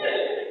all? Are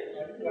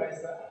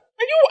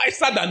you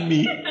wiser than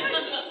me?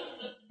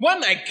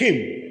 When I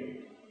came,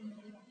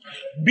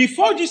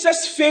 before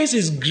Jesus faced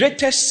his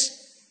greatest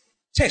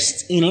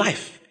test in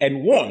life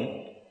and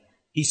won,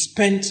 he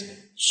spent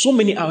so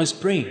many hours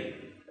praying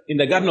in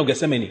the Garden of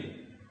Gethsemane.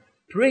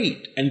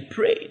 Prayed and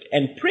prayed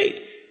and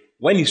prayed.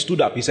 When he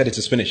stood up, he said, it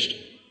is finished.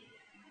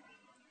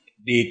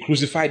 They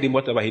crucified him,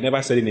 whatever. He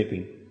never said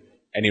anything.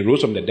 And he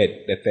rose from the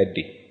dead the third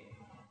day.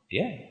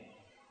 Yeah.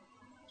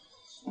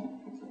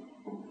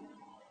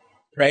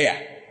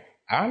 Prayer.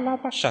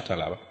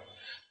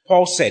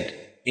 Paul said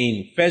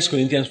in 1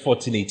 Corinthians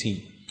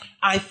 14:18,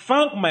 I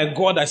thank my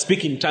God I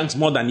speak in tongues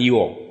more than you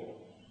all.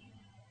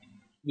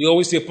 We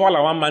always say Paul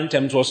at one man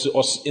was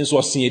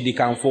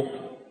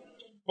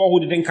Paul who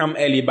didn't come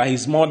early, but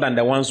he's more than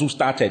the ones who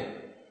started.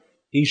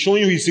 He's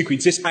showing you his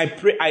secret. He says, I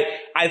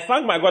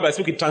thank my God I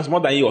speak in tongues more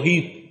than you all.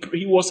 He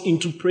was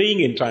into praying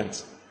in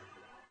tongues.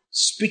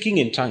 Speaking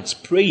in tongues,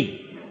 praying.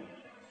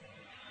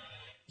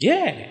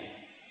 Yeah.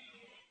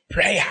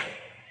 Prayer.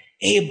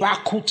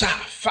 Ebakuta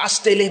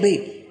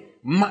fastelebe.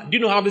 Do you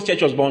know how this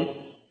church was born?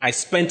 I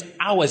spent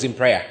hours in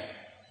prayer.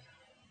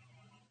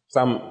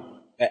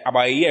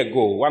 About a year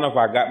ago, one of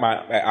our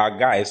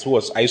guys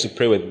who I used to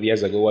pray with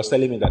years ago was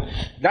telling me that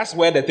that's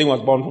where the thing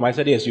was born from. I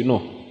said, yes, you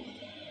know.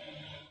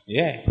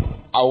 Yeah.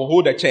 I will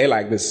hold a chair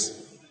like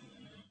this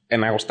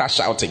and I will start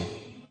shouting.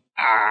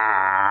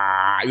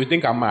 You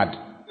think I'm mad?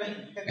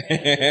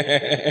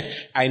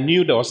 I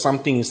knew there was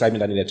something inside me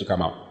that needed to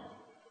come out.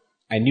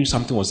 I knew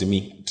something was in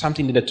me.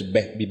 Something needed to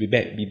be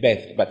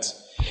birthed, but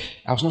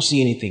I was not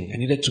seeing anything. I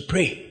needed to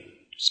pray.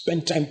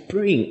 Spend time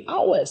praying,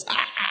 hours.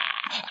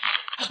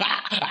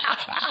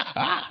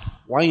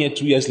 1 year,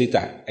 2 years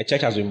later, a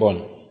church has been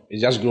born.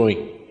 It's just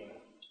growing.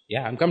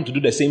 Yeah, I'm coming to do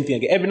the same thing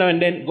again. Every now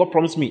and then, God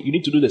promised me, you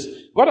need to do this.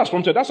 God has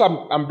promised. That's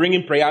why I'm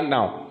bringing prayer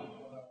now.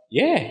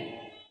 Yeah.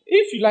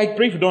 If you like,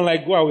 pray. If you don't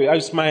like, go away.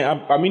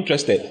 I'm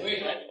interested.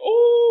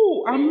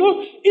 Oh, I'm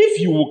not. If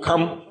you will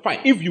come,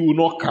 fine. If you will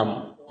not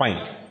come, fine.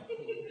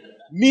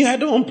 Me, I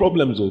don't want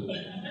problems, though.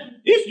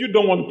 If you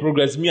don't want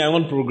progress, me, I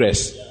want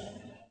progress.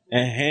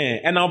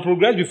 And I'll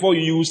progress before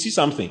you will see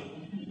something.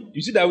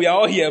 You see that we are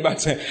all here,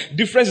 but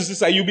difference is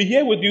that you'll be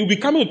here you'll be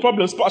coming with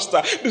problems,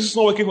 Pastor. This is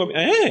not working for me.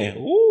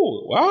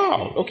 Oh,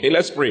 wow. Okay,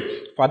 let's pray.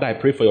 Father, I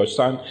pray for your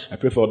son. I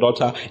pray for your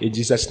daughter. In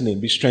Jesus' name,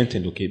 be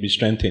strengthened, okay? Be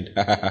strengthened.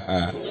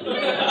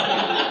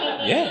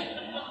 Yeah.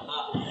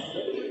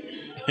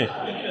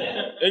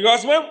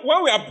 Because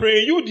when we are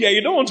praying,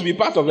 you don't want to be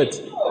part of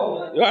it.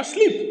 You are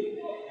asleep.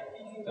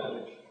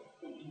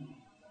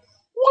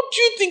 What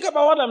do you think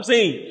about what I'm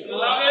saying?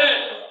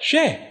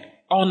 Share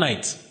all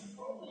night.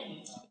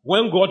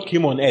 When God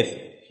came on earth,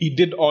 he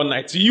did all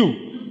night to you.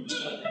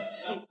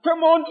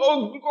 Come on,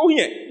 go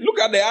here. Look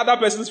at the other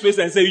person's face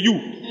and say, you.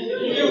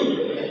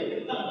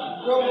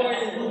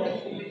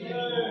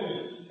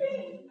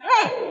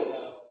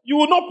 You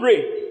will not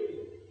pray.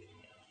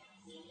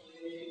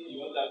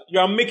 You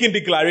are making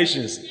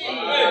declarations.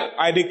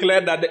 I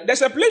declare that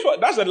there's a place for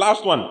that's the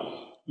last one.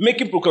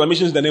 Making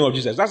proclamations in the name of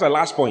Jesus. That's the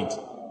last point.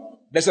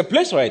 There's a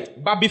place for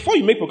it. But before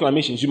you make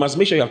proclamations, you must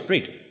make sure you have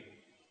prayed.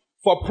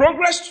 For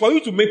you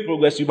to make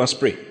progress, you must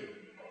pray.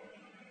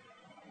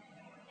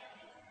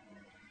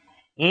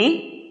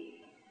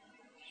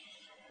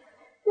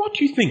 What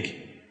do you think?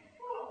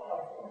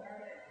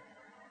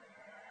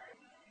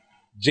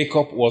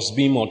 Jacob was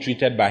being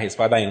maltreated by his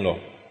father-in-law,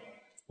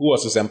 who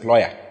was his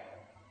employer.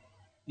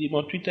 He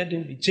maltreated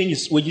him. He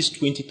changed his wages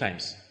 20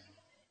 times.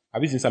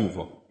 Have you seen something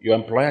before? Your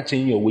employer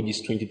changing your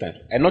wages 20 times.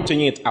 And not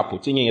changing it up, or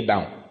changing it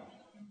down.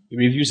 He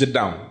reviews it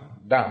down,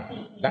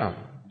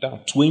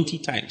 20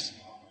 times.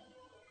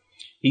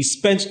 He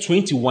spent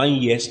 21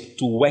 years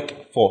to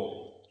work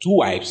for 2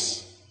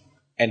 wives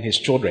and his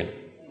children.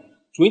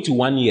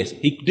 21 years.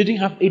 He didn't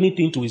have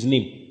anything to his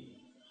name.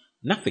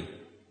 Nothing.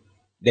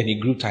 Then he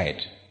grew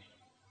tired.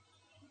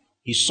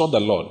 He saw the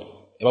Lord.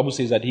 The Bible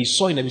says that he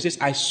says,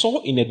 I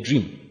saw in a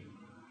dream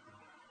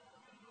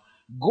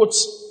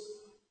goats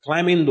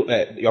climbing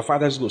your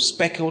father's goat,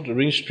 speckled,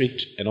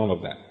 ring-streaked, and all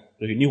of that.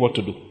 So he knew what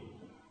to do.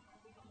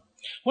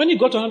 When he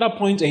got to another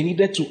point, he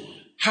needed to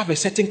have a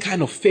certain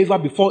kind of favor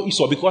before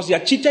Esau because he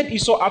had cheated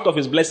Esau out of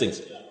his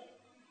blessings.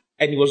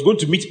 And he was going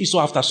to meet Esau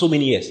after so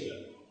many years.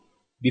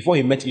 Before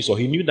he met Esau,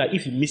 he knew that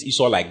if he meets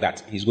Esau like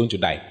that, he's going to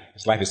die.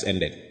 His life is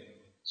ended.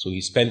 So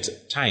he spent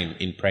time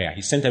in prayer.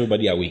 He sent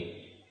everybody away.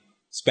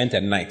 Spent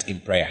a night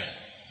in prayer.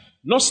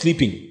 Not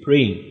sleeping,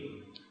 praying.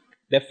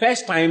 The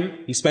first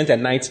time he spent a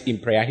night in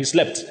prayer, he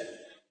slept.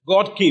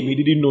 God came. He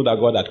didn't know that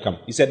God had come.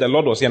 He said, the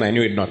Lord was here and I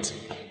knew it not.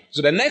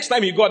 So the next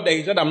time he got there,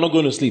 he said, I'm not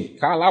going to sleep.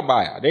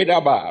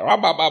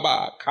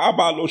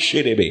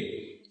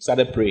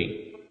 Started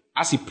praying.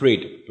 As he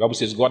prayed, the Bible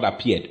says God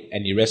appeared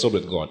and he wrestled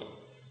with God.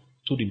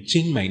 Told him,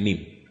 change my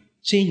name.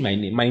 Change my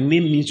name. My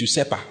name means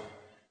usurper.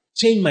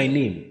 Change my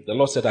name. The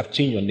Lord said, I've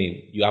changed your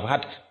name. You have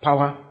had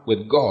power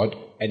with God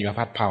and you have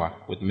had power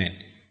with men.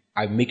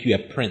 I make you a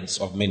prince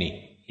of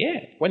many. Yeah.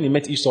 When he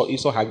met Esau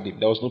hugged him.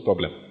 There was no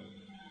problem.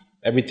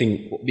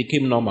 Everything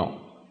became normal.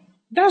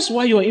 That's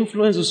why your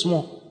influence is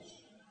small.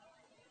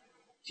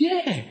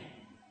 Yeah.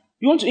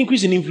 You want to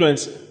increase in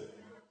influence?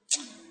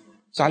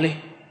 Charlie,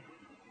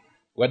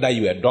 whether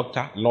you're a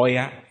doctor,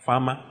 lawyer,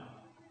 farmer,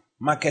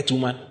 market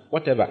woman,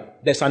 whatever,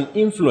 there's an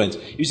influence.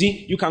 You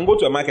see, you can go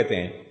to a market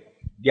and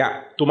there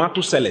are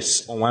tomato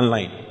sellers on one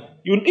line.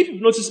 If you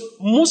notice,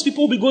 most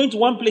people will be going to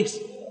one place.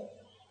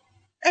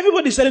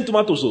 Everybody's selling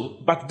tomatoes,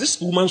 but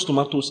this woman's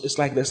tomatoes, it's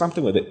like there's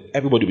something with it.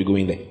 Everybody will be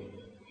going there.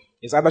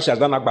 It's either she has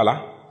done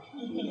Akbala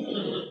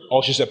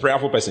or she's a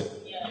prayerful person.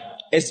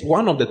 It's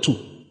one of the two.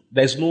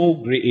 There's no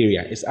gray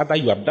area. It's either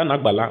you have done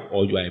Akbala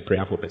or you are a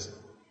prayerful person.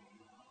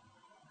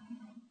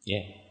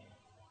 Yeah.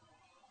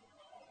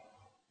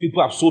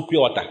 People have sold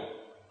pure water.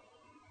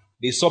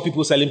 They saw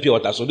people selling pure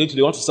water, so they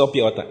want to sell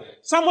pure water.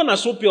 Someone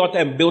has sold pure water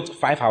and built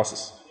 5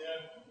 houses.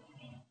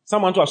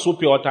 Someone who has sold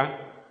pure water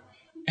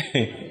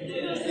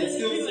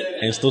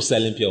and still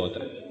selling pure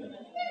water.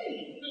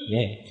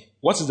 Yeah.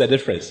 What is the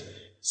difference?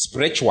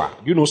 Spiritual.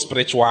 You know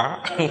spiritual?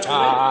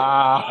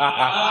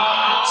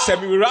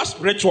 Semi-rural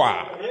spiritual.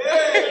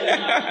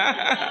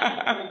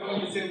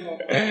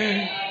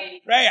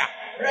 Prayer.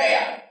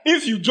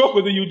 If you joke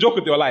with it, you joke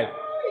with your life.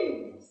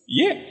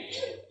 Yeah.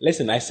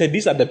 Listen, I said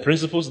these are the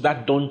principles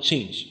that don't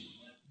change.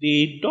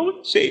 They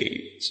don't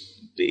change.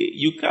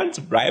 You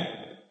can't bribe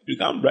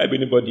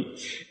anybody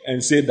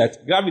and say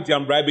that gravity,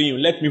 I'm bribing you,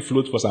 let me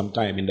float for some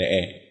time in the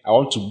air. I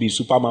want to be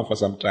Superman for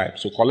some time.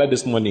 So collect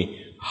this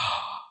money.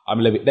 I'm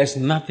living. There's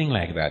nothing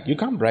like that. You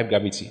can't bribe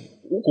gravity.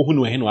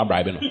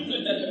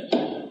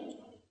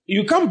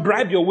 You can't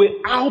bribe your way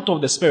out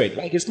of the spirit.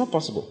 Like, it's not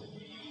possible.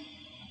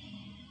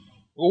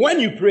 When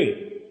you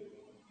pray,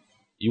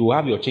 you will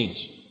have your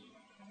change.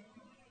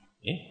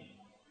 Yeah.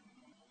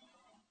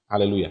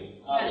 Hallelujah.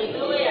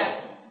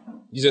 Hallelujah.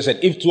 Jesus said,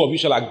 if two of you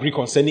shall agree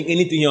concerning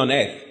anything here on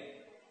earth,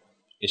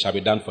 it shall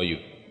be done for you.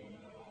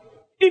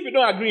 If you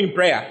don't agree in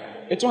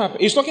prayer, it won't happen.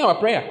 He's talking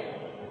about prayer.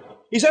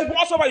 He says,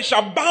 whatsoever you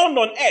shall bound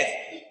on earth,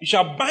 you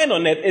shall bind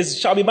on earth, it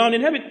shall be bound in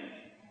heaven.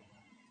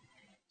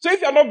 So if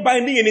you are not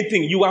binding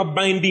anything, you are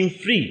binding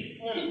free.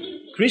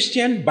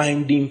 Christian,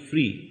 binding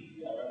free.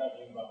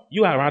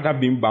 You are rather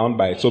being bound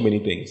by so many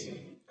things.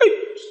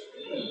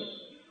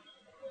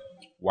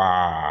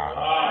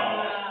 Wow.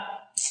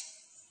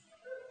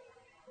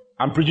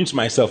 I'm preaching to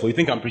myself, or you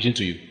think I'm preaching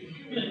to you?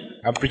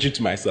 I'm preaching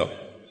to myself.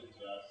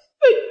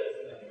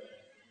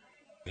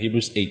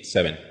 Hebrews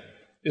 8:7.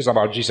 This is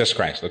about Jesus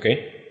Christ,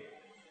 okay?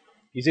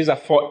 He says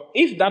that for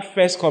if that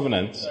first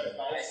covenant,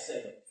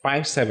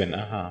 5:7.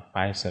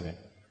 It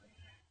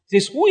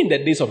says, who in the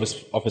days of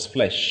his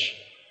flesh,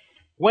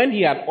 when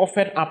he had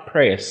offered up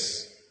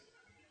prayers,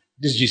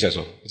 this is Jesus.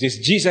 It says,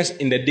 Jesus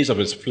in the days of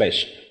his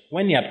flesh,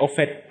 when he had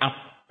offered up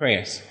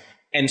prayers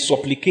and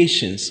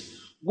supplications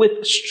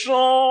with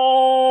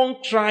strong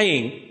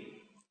crying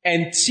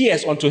and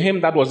tears unto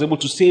him that was able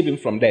to save him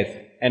from death,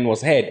 and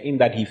was heard in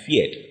that he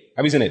feared.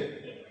 Have you seen it?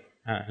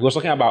 He was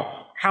talking about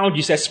how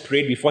Jesus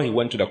prayed before he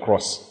went to the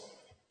cross.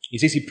 He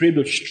says he prayed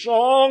with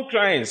strong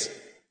cries.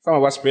 Some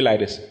of us pray like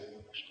this.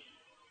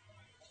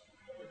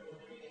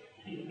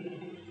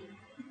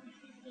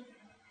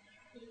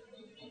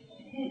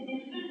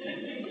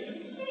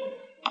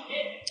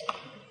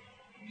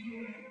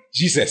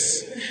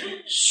 Jesus.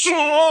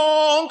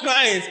 Strong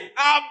cries.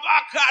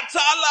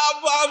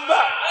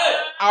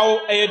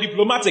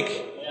 Diplomatic.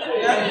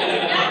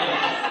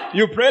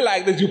 You pray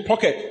like this, you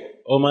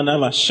pocket. Oh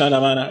manama,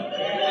 shanamana.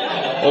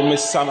 Oh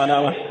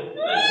misamanama.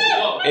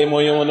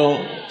 Emoyono,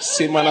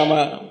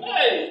 simanama.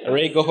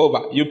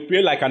 Regohoba. You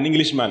pray like an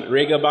Englishman.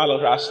 Regabalo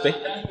raste.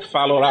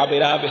 Follow rabe.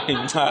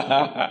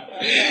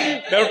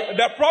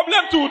 The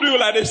problem to do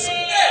like this.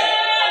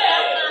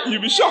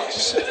 You'll be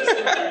shocked.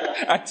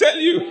 I tell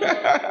you.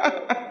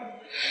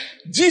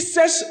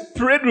 Jesus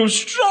prayed with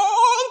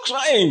strong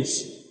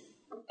cries.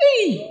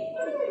 Hey.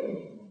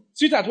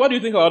 Sweetheart, what do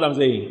you think of what I'm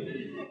saying?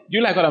 Do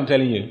you like what I'm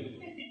telling you?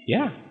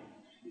 Yeah.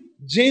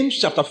 James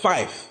chapter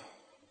 5.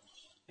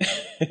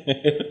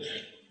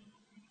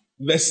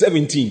 Verse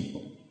 17. Do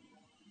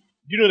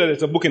you know that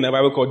there's a book in the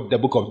Bible called the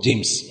book of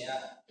James? Yeah.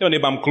 Tell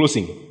neighbor I'm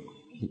closing.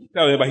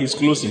 Tell neighbor he's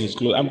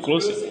closing. I'm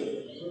closing.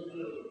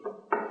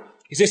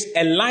 He says,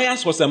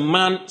 Elias was a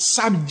man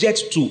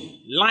subject to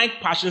like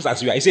passions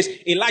as you are. He says,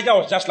 Elijah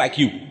was just like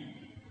you.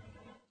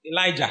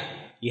 Elijah,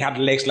 he had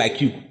legs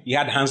like you. He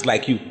had hands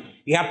like you.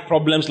 He had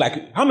problems like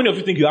you. How many of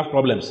you think you have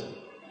problems?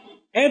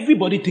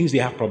 Everybody thinks they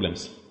have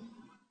problems,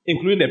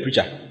 including the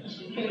preacher.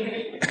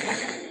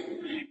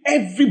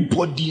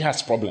 Everybody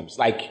has problems.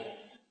 Like,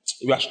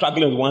 you are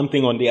struggling with one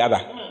thing or the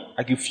other.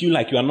 Like, you feel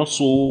like you are not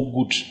so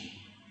good.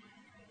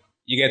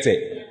 You get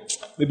it?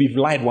 Maybe you've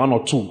lied one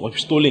or two, or you've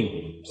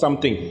stolen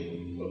something.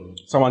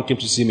 Someone came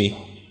to see me,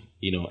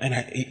 and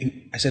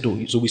I said,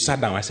 oh, so we sat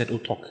down. I said, oh,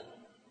 talk.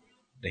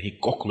 Then he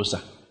got closer.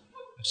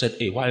 I said,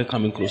 hey, why are you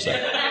coming closer?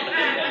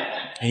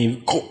 And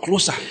he got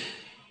closer.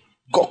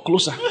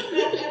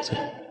 I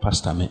said,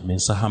 Pastor,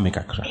 mensaha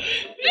mekakra.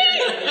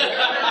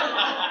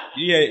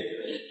 Yeah,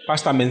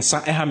 Pastor,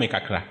 mensaha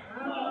mekakra.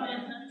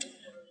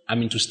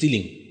 I'm into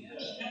stealing.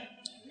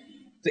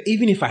 So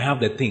even if I have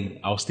the thing,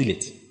 I'll steal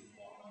it.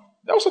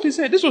 That's what he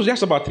said. This was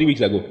just about 3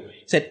 weeks ago.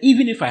 He said,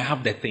 even if I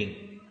have the thing,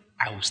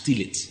 I will steal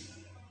it.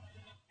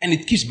 And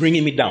it keeps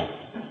bringing me down.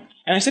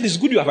 And I said, it's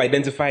good you have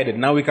identified it.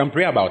 Now we can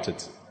pray about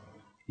it.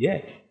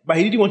 Yeah. But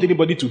he didn't want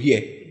anybody to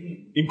hear,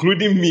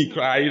 including me.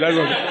 Cry.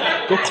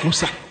 Go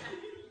closer.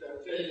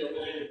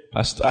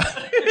 Pastor.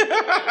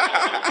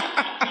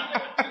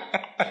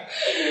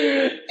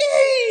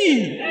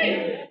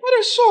 Hey! What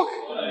a shock.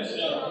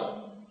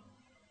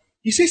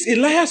 He says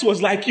Elias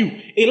was like you.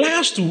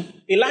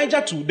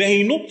 Elijah too.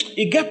 Then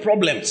he get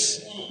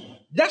problems.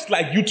 Just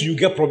like you too, you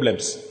get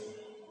problems.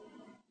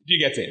 Do you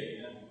get it?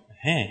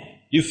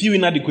 You feel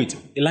inadequate.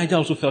 Elijah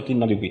also felt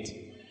inadequate.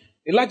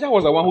 Elijah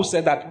was the one who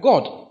said that,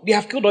 God, they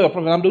have killed all your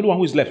prophets. I'm the only one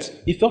who is left.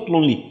 He felt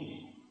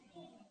lonely.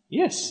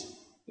 Yes.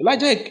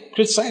 Elijah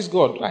criticized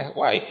God.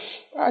 Why?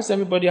 Why is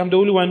everybody? I'm the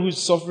only one who is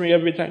suffering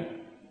every time.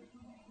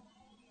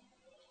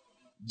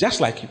 Just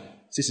like you.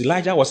 Since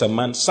Elijah was a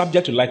man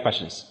subject to like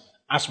passions.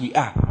 as we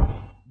are.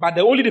 But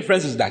the only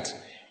difference is that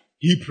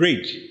he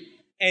prayed.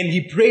 And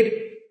he prayed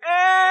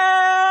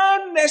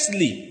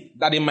earnestly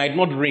that it might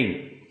not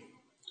rain.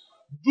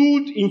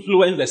 Dude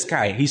influenced the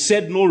sky. He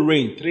said no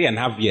rain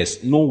 3.5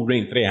 years. No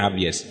rain 3.5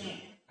 years.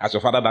 Has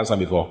your father done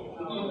something before?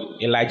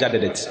 Elijah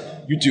did it.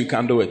 You too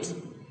can do it.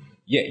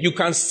 Yeah, you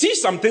can see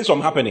some things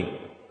from happening.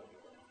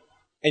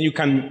 And you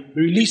can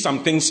release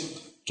some things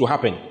to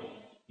happen.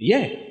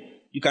 Yeah.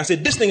 You can say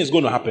this thing is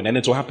going to happen and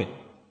it will happen.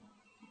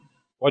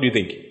 What do you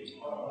think?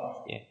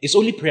 Yeah. It's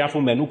only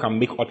prayerful men who can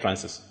make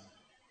utterances.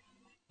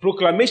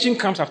 Proclamation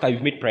comes after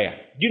you've made prayer.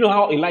 Do you know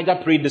how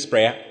Elijah prayed this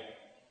prayer?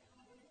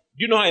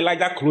 Do you know how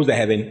Elijah closed the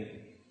heaven?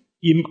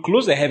 He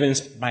closed the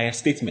heavens by a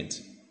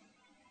statement.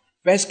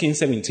 1 Kings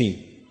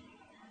 17.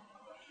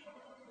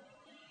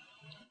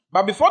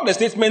 But before the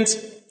statement,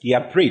 he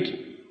had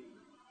prayed.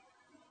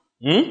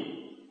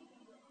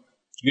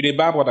 You did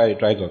bab what I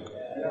tried to talk.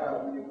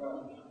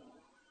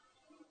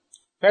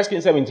 1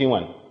 Kings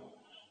 17:1.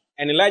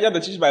 And Elijah the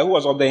Tishbite, who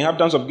was of the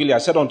inhabitants of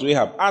Gilead, said unto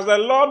Ahab, as the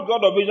Lord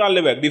God of Israel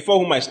liveth, before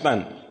whom I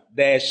stand,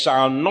 there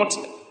shall not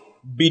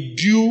be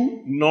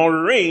dew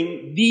nor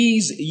rain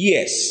these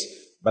years,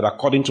 but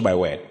according to my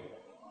word.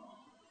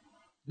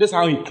 This is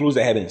how he closed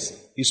the heavens.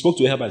 He spoke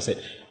to Ahab and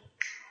said,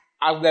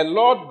 as the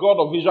Lord God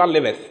of Israel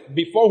liveth,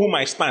 before whom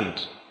I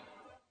stand.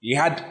 He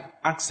had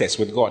access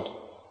with God.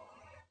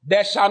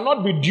 There shall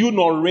not be dew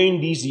nor rain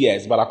these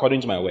years, but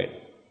according to my word.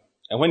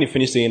 And when he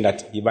finished saying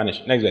that, he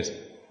vanished. Next verse.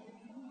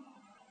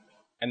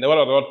 And the word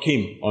of the Lord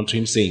came unto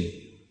him, saying,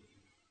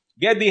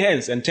 get thee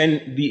hence, and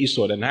turn thee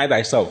eastward, and hide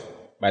thyself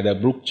by the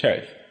brook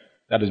Cherith,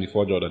 that is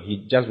before Jordan.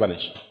 He just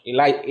vanished.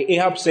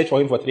 Ahab searched for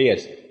him for 3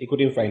 years. He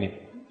couldn't find him.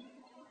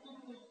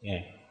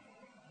 Yeah.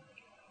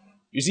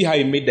 You see how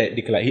he made the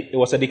declaration? It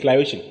was a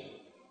declaration.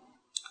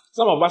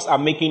 Some of us are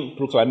making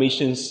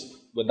proclamations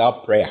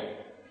without prayer.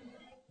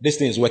 This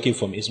thing is working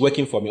for me. It's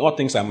working for me. All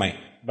things are mine.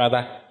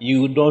 Brother,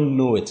 you don't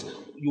know it.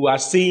 You are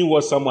saying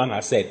what someone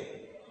has said.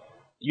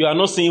 You are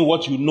not saying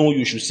what you know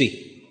you should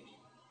say.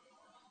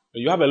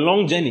 You have a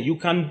long journey. You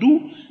can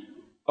do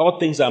all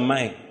things are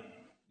mine.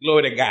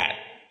 Glory to God.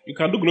 You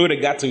can do glory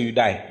to God till you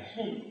die.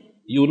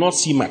 You will not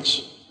see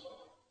much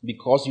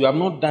because you have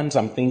not done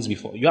some things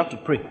before. You have to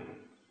pray.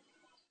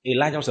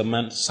 Elijah was a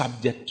man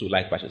subject to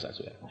life passions as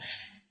well.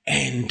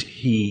 And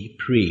he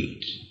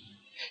prayed.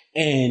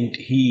 And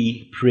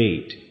he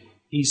prayed.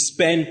 He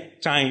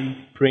spent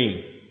time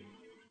praying.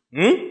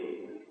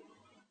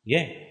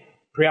 Yeah.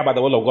 Pray about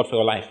the will of God for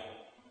your life.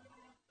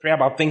 Pray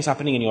about things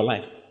happening in your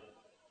life.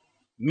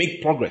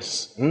 Make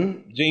progress.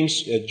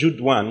 Jude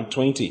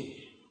 1:20.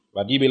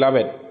 But ye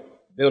beloved,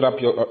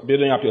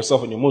 building up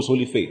yourself in your most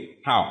holy faith.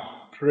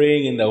 How?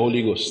 Praying in the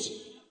Holy Ghost.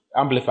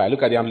 Amplified.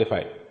 Look at the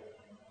Amplified.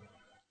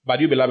 But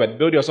you beloved,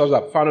 build yourselves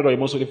up, founded on your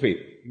most holy faith.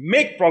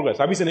 Make progress.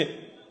 Have you seen it?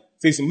 It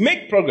says,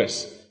 make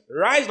progress.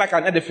 Rise like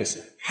an edifice,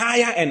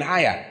 higher and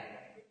higher,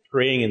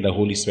 praying in the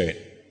Holy Spirit.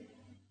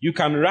 You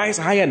can rise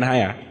higher and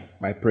higher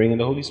by praying in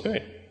the Holy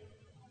Spirit.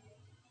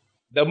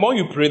 The more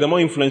you pray, the more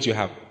influence you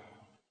have.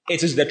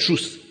 It is the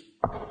truth.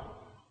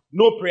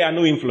 No prayer,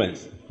 no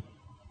influence.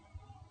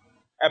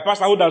 A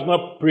pastor who does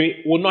not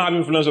pray will not have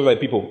influence over the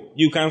people.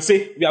 You can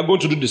say, we are going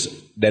to do this.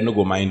 They're not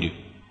going to mind you.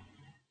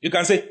 You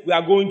can say, we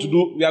are going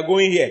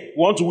here. We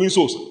want to win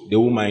souls. They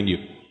will mind you.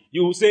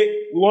 You will say,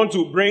 we want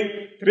to bring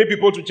 3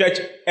 people to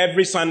church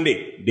every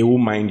Sunday. They will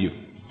mind you.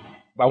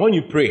 But when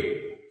you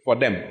pray for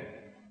them,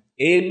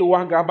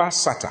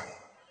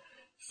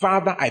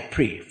 Father, I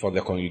pray for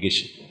the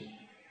congregation.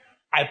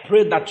 I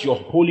pray that your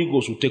Holy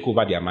Ghost will take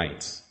over their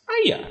minds.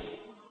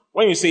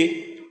 When you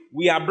say,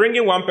 we are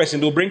bringing 1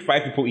 person, they'll bring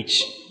 5 people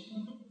each.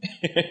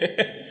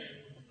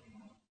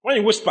 When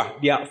you whisper,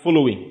 they are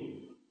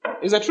following.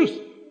 It's the truth.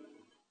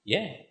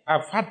 Yeah,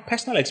 I've had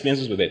personal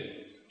experiences with it.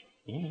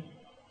 Yeah.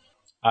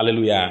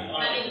 Hallelujah.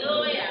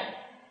 Hallelujah.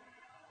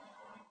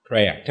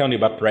 Prayer. Tell me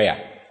about prayer.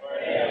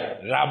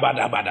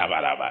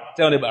 Rabadabadabadaba.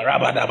 Tell me about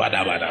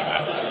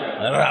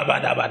rabadabadabadaba.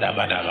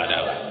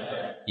 Rabadabadabadabadaba.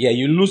 Yeah,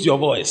 you lose your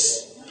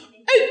voice.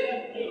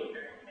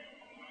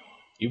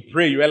 You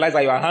pray, you realize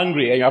that you are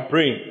hungry and you are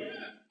praying.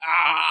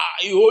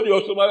 You hold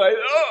your stomach like,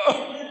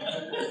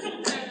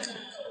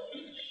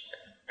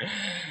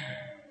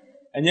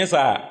 And yes,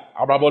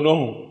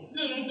 Abrabono.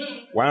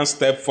 1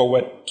 step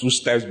forward, 2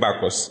 steps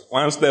backwards.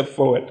 1 step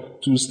forward,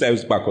 2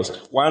 steps backwards.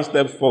 1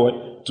 step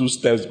forward, 2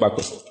 steps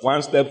backwards.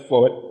 1 step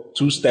forward,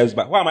 2 steps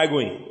back. Where am I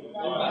going?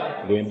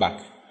 Going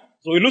back.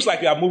 So it looks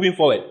like you are moving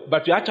forward,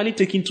 but you're actually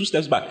taking 2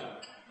 steps back.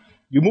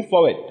 You move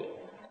forward.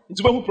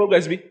 It's when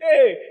progress be,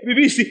 hey,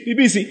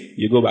 BBC.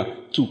 You go back.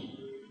 2.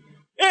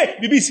 Hey,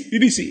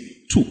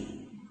 BBC. 2.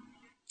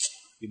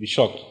 You'll be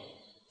shocked.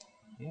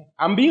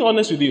 I'm being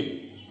honest with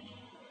you.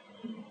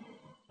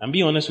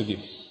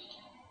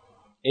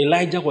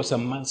 Elijah was a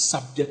man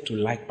subject to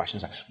like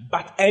passions,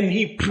 and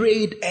he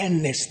prayed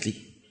earnestly,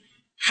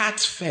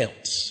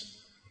 heartfelt.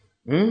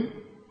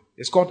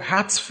 It's called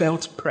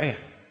heartfelt prayer.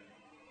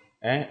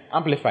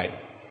 Amplified.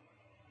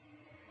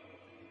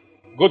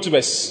 Go to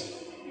verse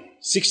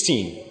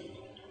 16.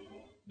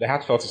 The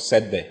heartfelt is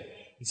said there.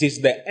 It says,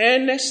 the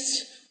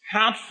earnest,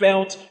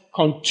 heartfelt,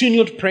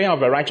 continued prayer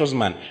of a righteous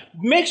man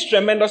makes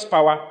tremendous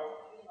power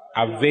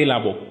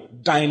available,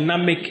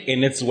 dynamic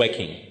in its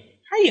working.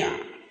 Hiya.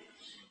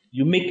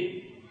 You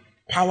make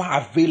power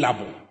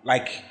available,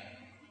 like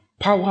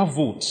power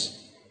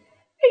votes.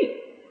 Hey.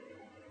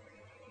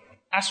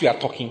 As we are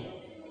talking,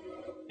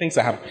 things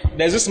are happening.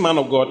 There's this man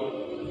of God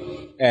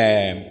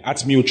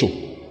at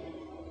Mutual,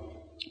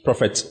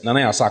 Prophet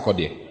Nana Asako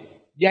there.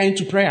 They are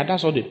into prayer.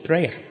 That's all the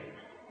prayer.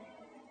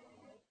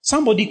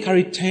 Somebody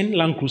carried 10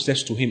 Land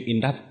Cruisers to him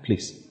in that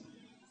place.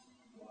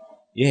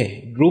 Yeah,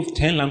 drove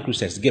 10 Land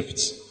Cruisers,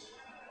 gifts.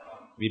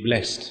 Be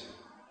blessed.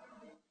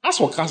 As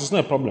for cars, it's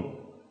not a problem.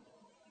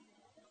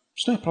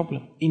 It's not a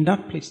problem. In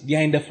that place, they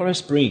are in the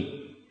forest praying.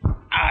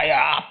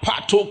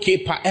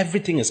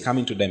 Everything is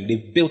coming to them.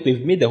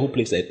 They've made the whole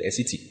place a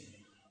city.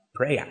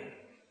 Prayer.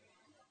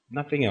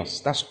 Nothing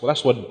else. That's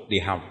what they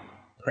have.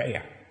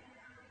 Prayer.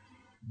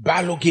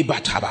 Balogi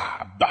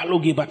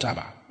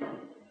bataba.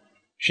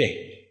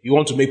 She, you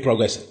want to make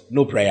progress?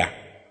 No prayer.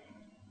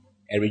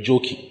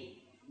 Erijoki.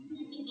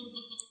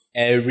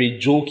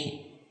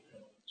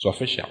 It's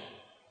official.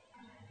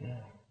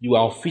 You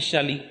are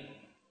officially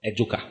a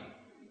joker.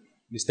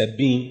 Mr.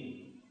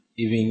 Bean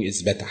even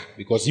is better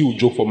because he will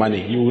joke for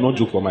money. You will not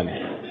joke for money.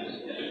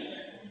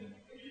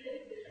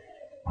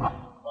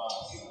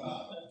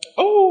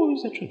 Oh,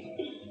 is that true?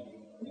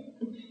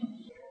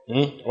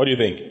 What do you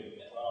think?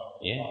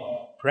 Yeah,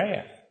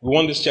 prayer. We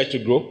want this church to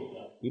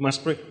grow. We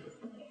must pray.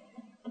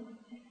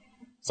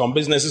 Some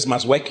businesses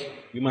must work.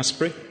 We must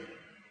pray.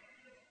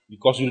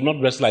 Because we do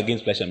not wrestle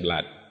against flesh and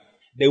blood.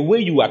 The way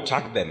you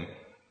attack them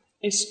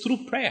is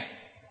through prayer.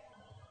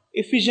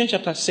 Ephesians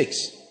chapter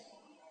 6,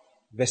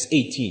 verse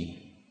 18.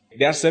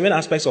 There are 7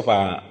 aspects of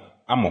our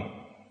armor.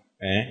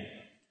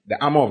 The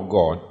armor of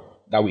God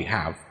that we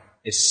have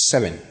is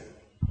 7.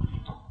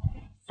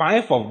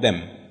 5 of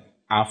them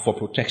are for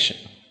protection.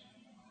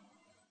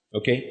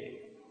 Okay?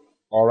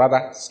 Or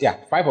rather,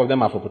 5 of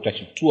them are for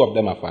protection. 2 of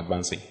them are for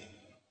advancing,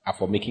 are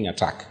for making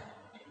attack.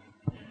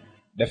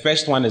 The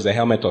first one is the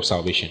helmet of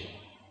salvation.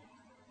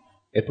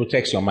 It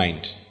protects your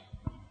mind.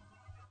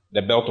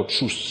 The belt of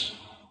truth.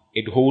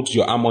 It holds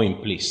your armor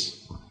in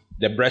place.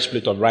 The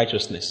breastplate of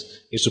righteousness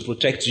is to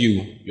protect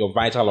you, your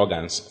vital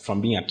organs, from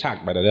being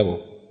attacked by the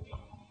devil.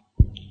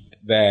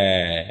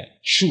 The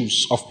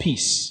shoes of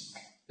peace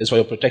is for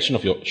your protection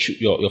of your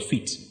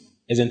feet,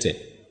 isn't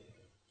it?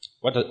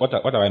 What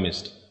have I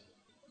missed?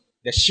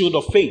 The shield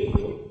of faith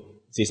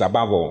says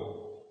above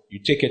all. You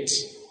take it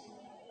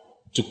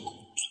to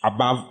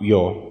above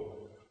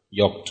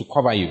to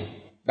cover you.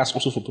 That's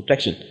also for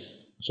protection,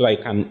 so that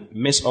you can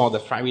miss all the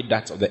fiery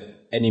darts of the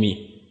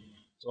enemy.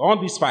 So all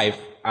these 5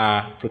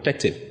 are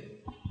protective.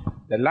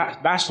 The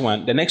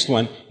next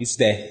one is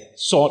the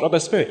sword of the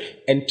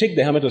Spirit. And take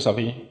the helmet of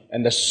salvation.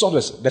 And the sword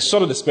of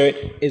the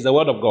Spirit is the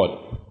word of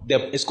God.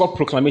 It's called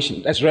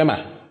proclamation. That's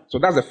Rhema. So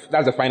that's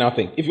the final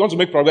thing. If you want to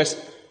make progress,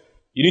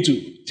 you need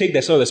to take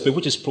the sword of the Spirit,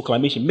 which is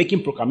proclamation,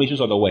 making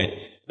proclamations of the word.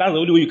 That's the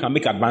only way you can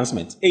make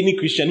advancement. Any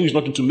Christian who is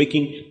not into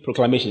making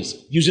proclamations,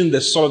 using the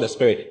sword of the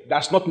Spirit,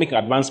 does not make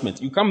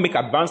advancement. You can't make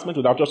advancement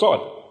without your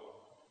sword.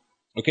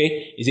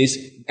 Okay? It says,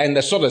 and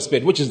the sword of the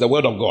Spirit, which is the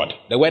word of God.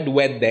 The word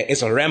there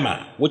is a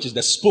rhema, which is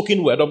the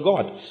spoken word of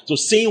God. So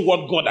saying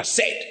what God has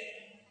said.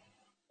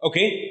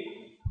 Okay?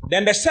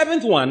 Then the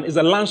 7th one is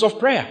the lance of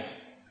prayer.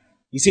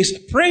 He says,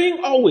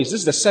 praying always.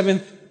 This is the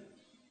 7th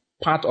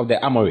part of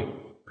the armory.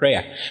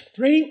 Prayer.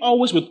 Praying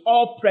always with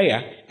all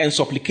prayer and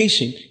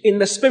supplication in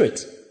the Spirit.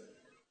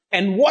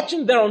 And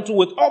watching thereunto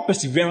with all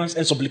perseverance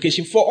and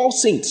supplication for all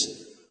saints.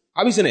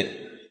 Have you seen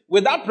it?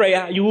 Without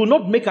prayer, you will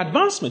not make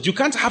advancement. You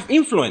can't have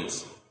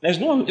influence. There's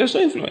no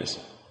influence.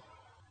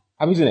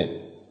 Have you seen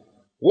it?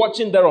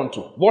 Watching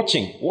thereunto.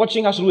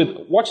 Watching has to do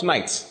with watch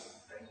nights.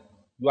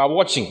 You are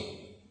watching.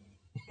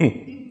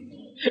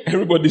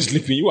 Everybody's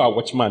sleeping. You are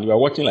watchman. You are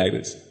watching like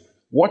this.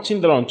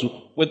 Watching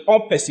thereunto with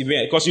all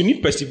perseverance. Because you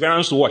need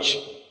perseverance to watch.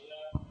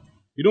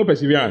 You know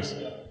perseverance?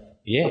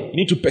 Yeah. You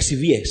need to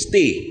persevere.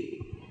 Stay.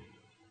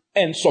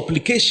 And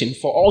supplication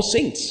for all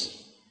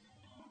saints.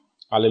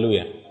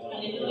 Hallelujah.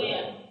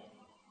 Hallelujah.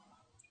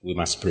 We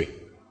must pray.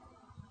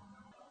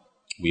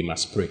 We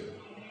must pray.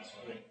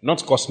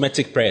 Not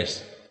cosmetic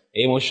prayers.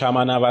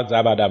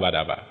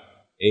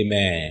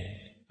 Amen.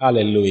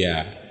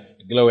 Hallelujah.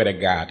 Glory to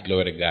God.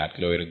 Glory to God.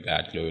 Glory to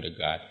God. Glory to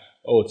God.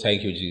 Oh,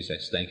 thank you,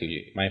 Jesus. Thank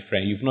you. My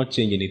friend, you've not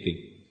changed anything.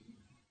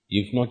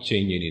 You've not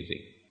changed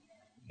anything.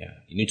 Yeah.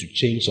 You need to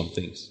change some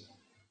things.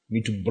 You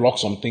need to block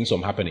some things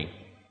from happening.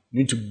 You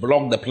need to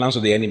block the plans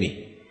of the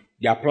enemy.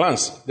 There are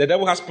plans. The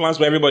devil has plans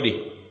for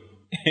everybody.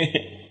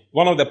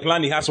 One of the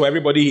plans he has for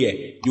everybody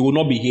here, you will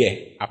not be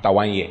here after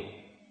 1 year.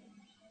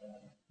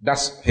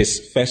 That's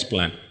his first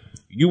plan.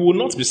 You will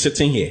not be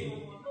sitting here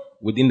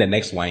within the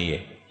next 1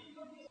 year.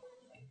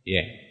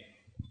 Yeah.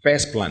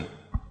 First plan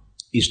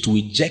is to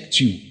eject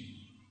you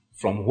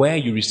from where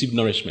you receive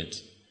nourishment.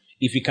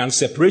 If he can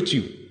separate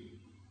you,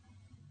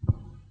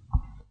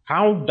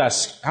 how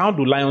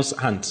do lions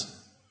hunt?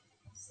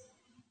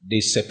 They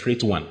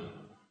separate one.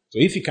 So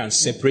if he can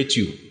separate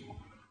you,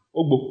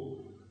 Ogbo.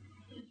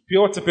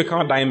 Pure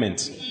typical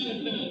diamond.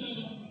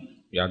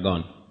 You are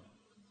gone.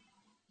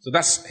 So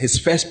that's his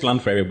first plan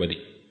for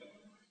everybody.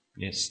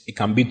 Yes, it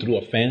can be through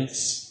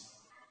offense,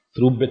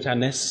 through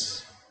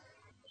bitterness,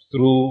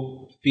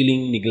 through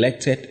feeling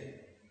neglected,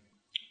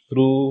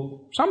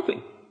 through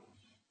something.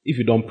 If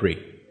you don't pray.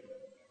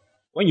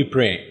 When you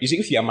pray, you see,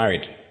 if you are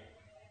married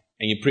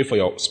and you pray for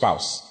your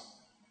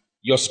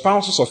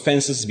spouse's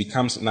offenses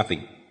becomes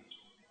nothing.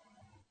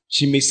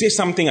 She may say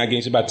something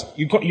against you, but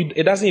you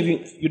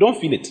don't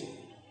feel it.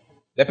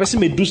 The person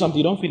may do something,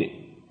 you don't feel it.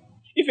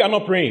 If you are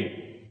not praying,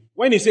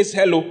 when he says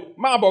hello,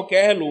 Maboke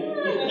hello.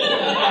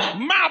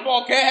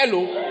 Maboke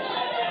hello.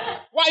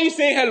 Why are you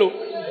saying hello?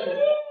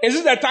 Is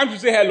this the time to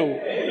say hello?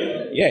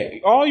 Yeah,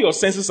 all your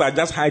senses are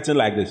just heightened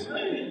like this.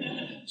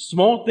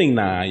 Small thing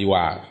now,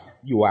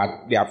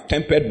 they are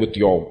tempered with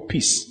your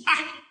peace.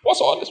 What's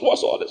all this?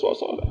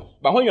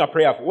 But when you are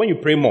prayerful, when you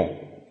pray more,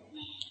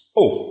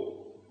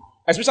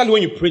 especially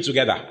when you pray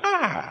together,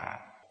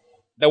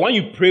 the one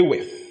you pray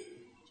with,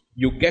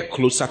 you get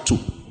closer to.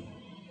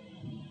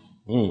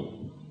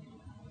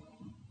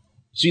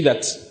 See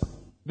that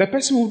the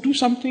person will do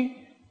something,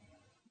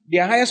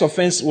 their highest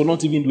offense will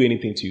not even do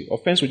anything to you.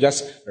 Offense will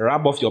just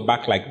rub off your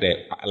back like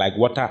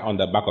water on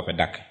the back of a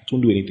duck. It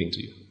won't do anything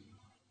to you.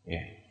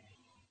 Yeah.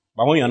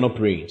 But when you are not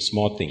praying,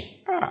 small thing.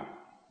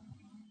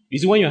 You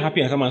see, when you're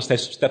happy and someone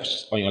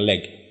steps on your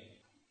leg,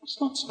 it's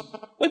not.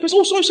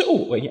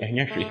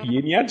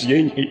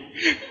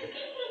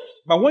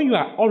 But when you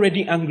are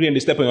already angry and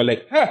they step on your leg,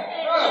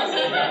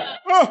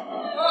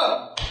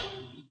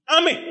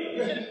 Amen.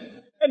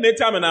 And they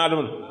tell me now, I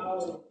don't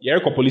know. You're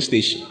a police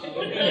station.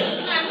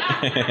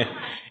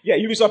 Yeah,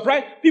 you'll be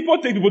surprised. People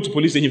take people to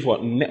police station for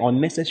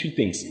unnecessary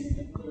things.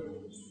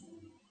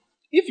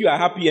 If you are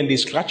happy and they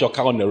scratch your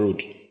car on the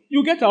road,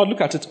 you get out,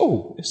 look at it.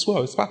 Oh,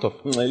 it's part of.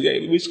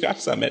 We scratch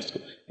some and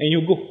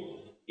you go.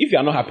 If you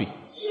are not happy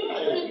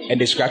and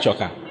they scratch your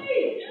car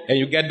and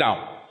you get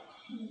down,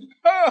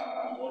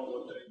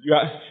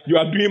 you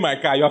are doing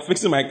my car, you are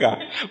fixing my car.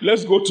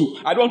 Let's go to.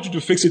 I don't want you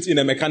to fix it in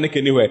a mechanic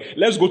anywhere.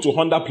 Let's go to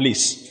Honda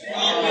Place.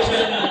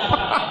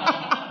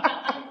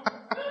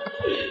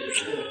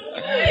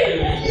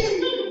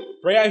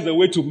 Prayer is the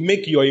way to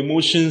make your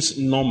emotions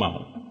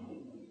normal.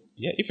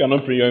 Yeah, if you're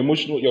not praying, your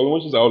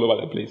emotions are all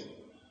over the place.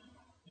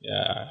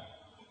 Yeah.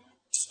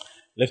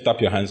 Lift up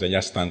your hands and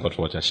just thank God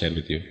for what I shared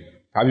with you.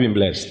 Have you been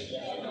blessed?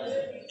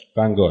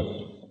 Thank God.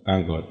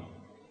 Thank God.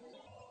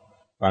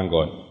 Thank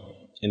God.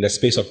 In the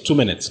space of 2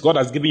 minutes, God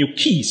has given you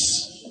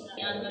keys.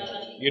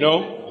 You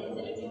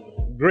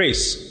know,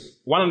 grace.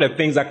 One of the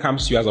things that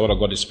comes to you as the word of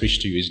God is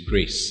preached to you is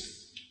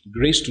grace.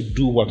 Grace to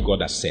do what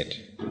God has said.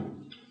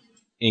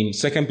 In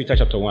 2 Peter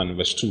chapter 1,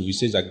 verse 2, he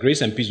says that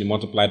grace and peace be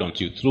multiplied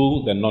unto you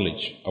through the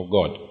knowledge of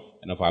God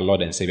and of our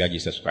Lord and Savior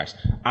Jesus Christ.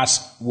 As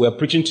we're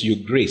preaching to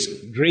you grace,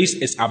 grace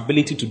is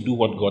ability to do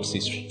what God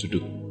says to do.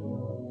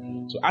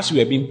 So as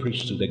we are being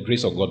preached to, the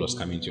grace of God was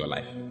coming to your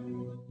life.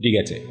 Do you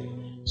get it?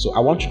 So I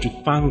want you to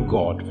thank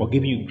God for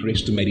giving you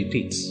grace to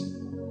meditate,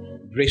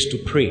 grace to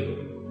pray,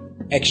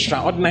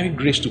 extraordinary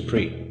grace to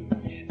pray,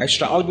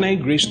 extraordinary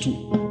grace to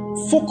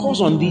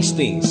focus on these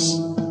things.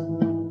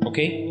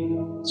 Okay?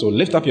 So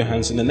lift up your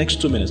hands. In the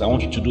next 2 minutes, I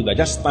want you to do that.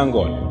 Just thank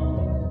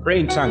God.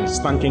 Pray in tongues,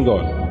 thanking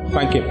God.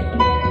 Thank Him.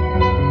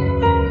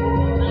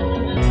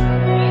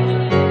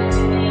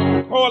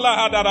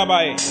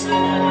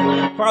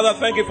 Father,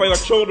 thank you for your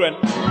children.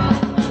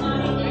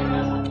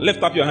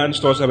 Lift up your hands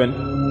towards heaven.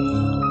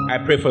 I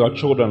pray for your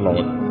children,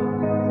 Lord.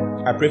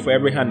 I pray for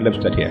every hand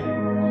lifted here,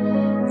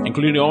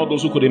 including all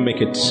those who couldn't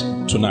make it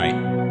tonight.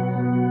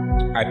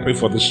 I pray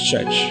for this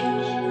church.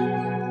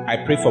 I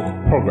pray for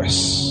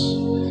progress.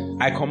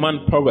 I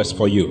command progress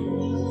for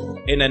you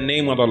in the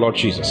name of the Lord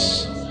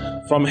Jesus.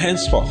 From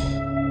henceforth,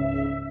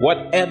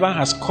 whatever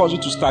has caused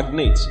you to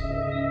stagnate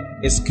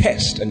is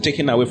cursed and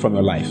taken away from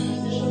your life.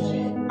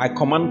 I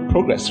command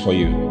progress for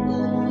you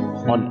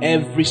on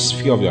every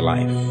sphere of your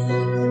life.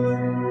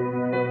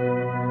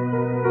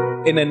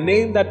 In a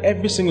name that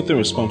every single thing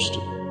responds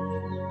to.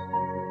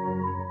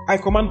 I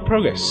command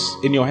progress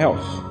in your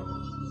health,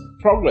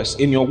 progress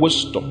in your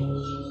wisdom,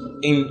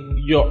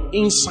 in your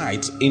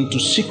insight into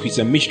secrets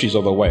and mysteries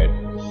of the word.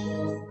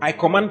 I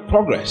command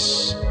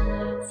progress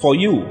for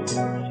you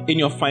in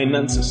your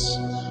finances,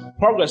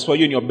 progress for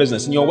you in your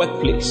business, in your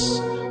workplace,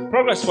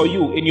 progress for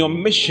you in your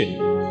mission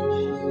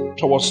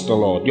towards the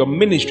Lord, your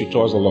ministry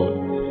towards the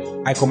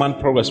Lord. I command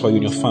progress for you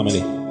in your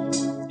family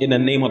in the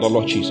name of the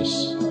Lord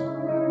Jesus.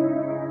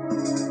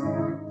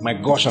 My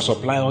God shall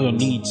supply all your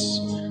needs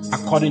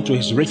according to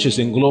His riches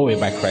in glory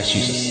by Christ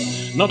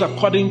Jesus, not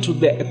according to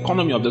the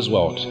economy of this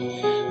world.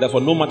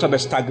 Therefore, no matter the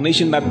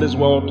stagnation that this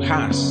world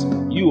has,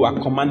 you are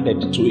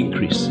commanded to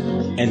increase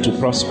and to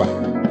prosper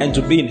and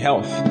to be in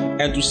health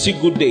and to see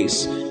good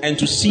days and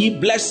to see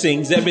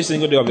blessings every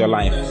single day of your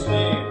life.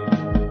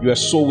 You are a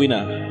soul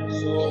winner.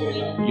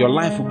 Your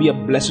life will be a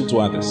blessing to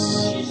others.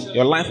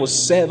 Your life will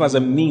serve as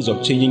a means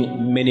of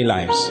changing many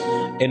lives.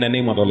 In the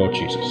name of the Lord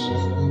Jesus,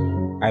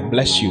 I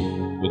bless you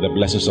with the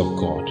blessings of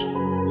God.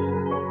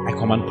 I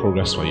command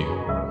progress for you.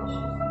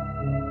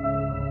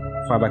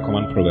 Father,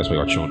 command progress for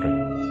your children.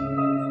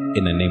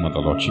 In the name of the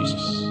Lord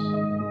Jesus.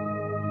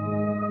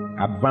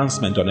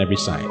 Advancement on every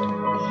side.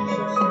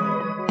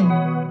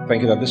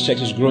 Thank you that this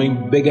church is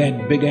growing bigger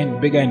and bigger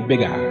and bigger and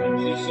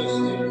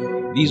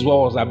bigger. These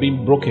walls are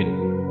being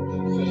broken.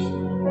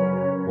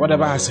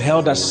 Whatever has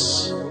held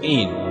us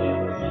in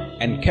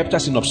and kept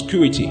us in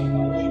obscurity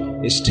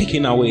is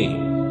taken away.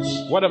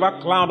 Whatever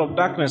cloud of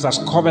darkness has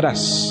covered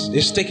us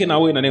is taken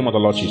away in the name of the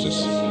Lord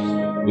Jesus.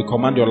 We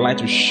command your light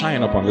to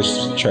shine upon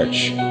this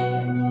church.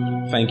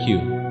 Thank you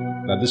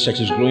that this church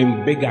is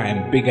growing bigger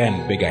and bigger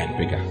and bigger and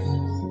bigger.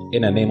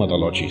 In the name of the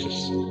Lord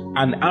Jesus.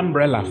 An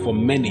umbrella for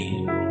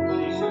many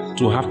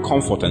to have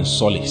comfort and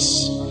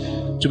solace,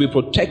 to be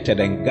protected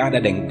and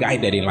guarded and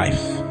guided in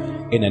life.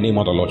 In the name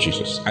of the Lord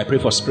Jesus. I pray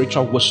for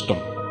spiritual wisdom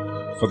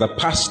for the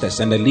pastors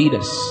and the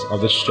leaders of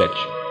this church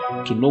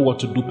to know what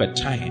to do per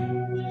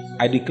time.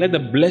 I declare the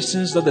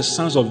blessings that the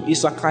sons of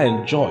Issachar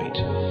enjoyed,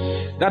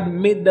 that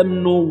made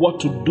them know what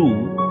to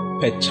do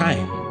per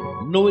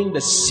time, knowing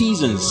the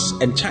seasons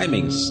and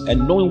timings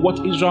and knowing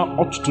what Israel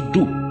ought to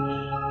do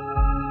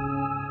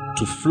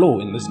to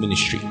flow in this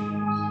ministry.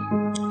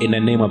 In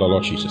the name of the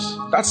Lord Jesus.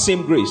 That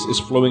same grace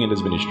is flowing in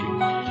this ministry.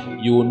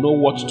 You will know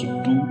what to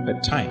do per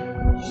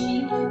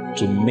time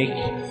to make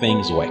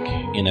things work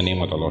in the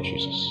name of the Lord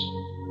Jesus.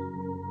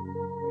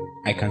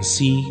 I can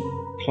see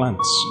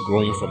plants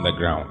growing from the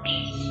ground.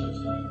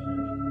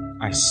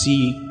 I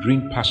see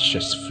green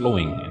pastures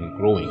flowing and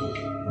growing.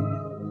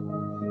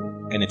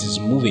 And it is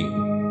moving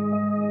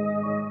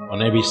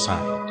on every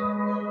side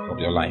of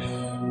your life.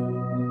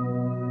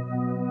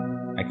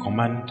 I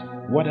command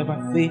whatever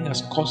thing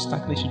has caused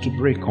stagnation to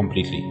break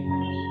completely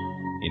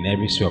in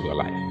every sphere of your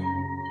life.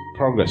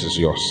 Progress is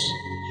yours.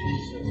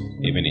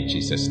 Even in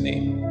Jesus'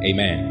 name.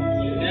 Amen.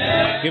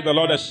 Amen. Give the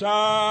Lord a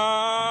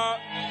shout.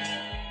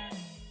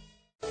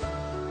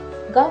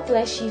 God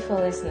bless you for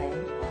listening.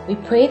 We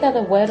pray that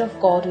the word of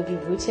God will be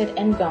rooted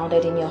and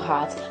grounded in your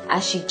heart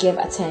as you give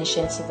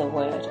attention to the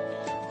word.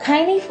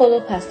 Kindly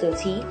follow Pastor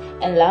T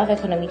and Love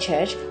Economy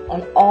Church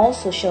on all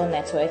social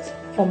networks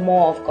for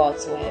more of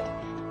God's word.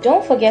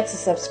 Don't forget to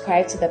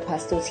subscribe to the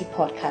Pastor T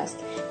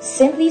podcast.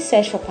 Simply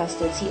search for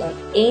Pastor T on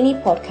any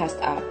podcast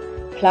app,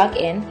 plug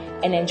in,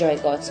 and enjoy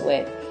God's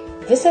word.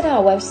 Visit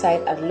our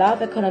website at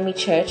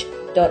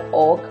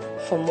loveeconomychurch.org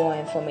for more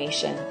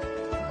information.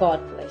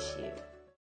 God bless.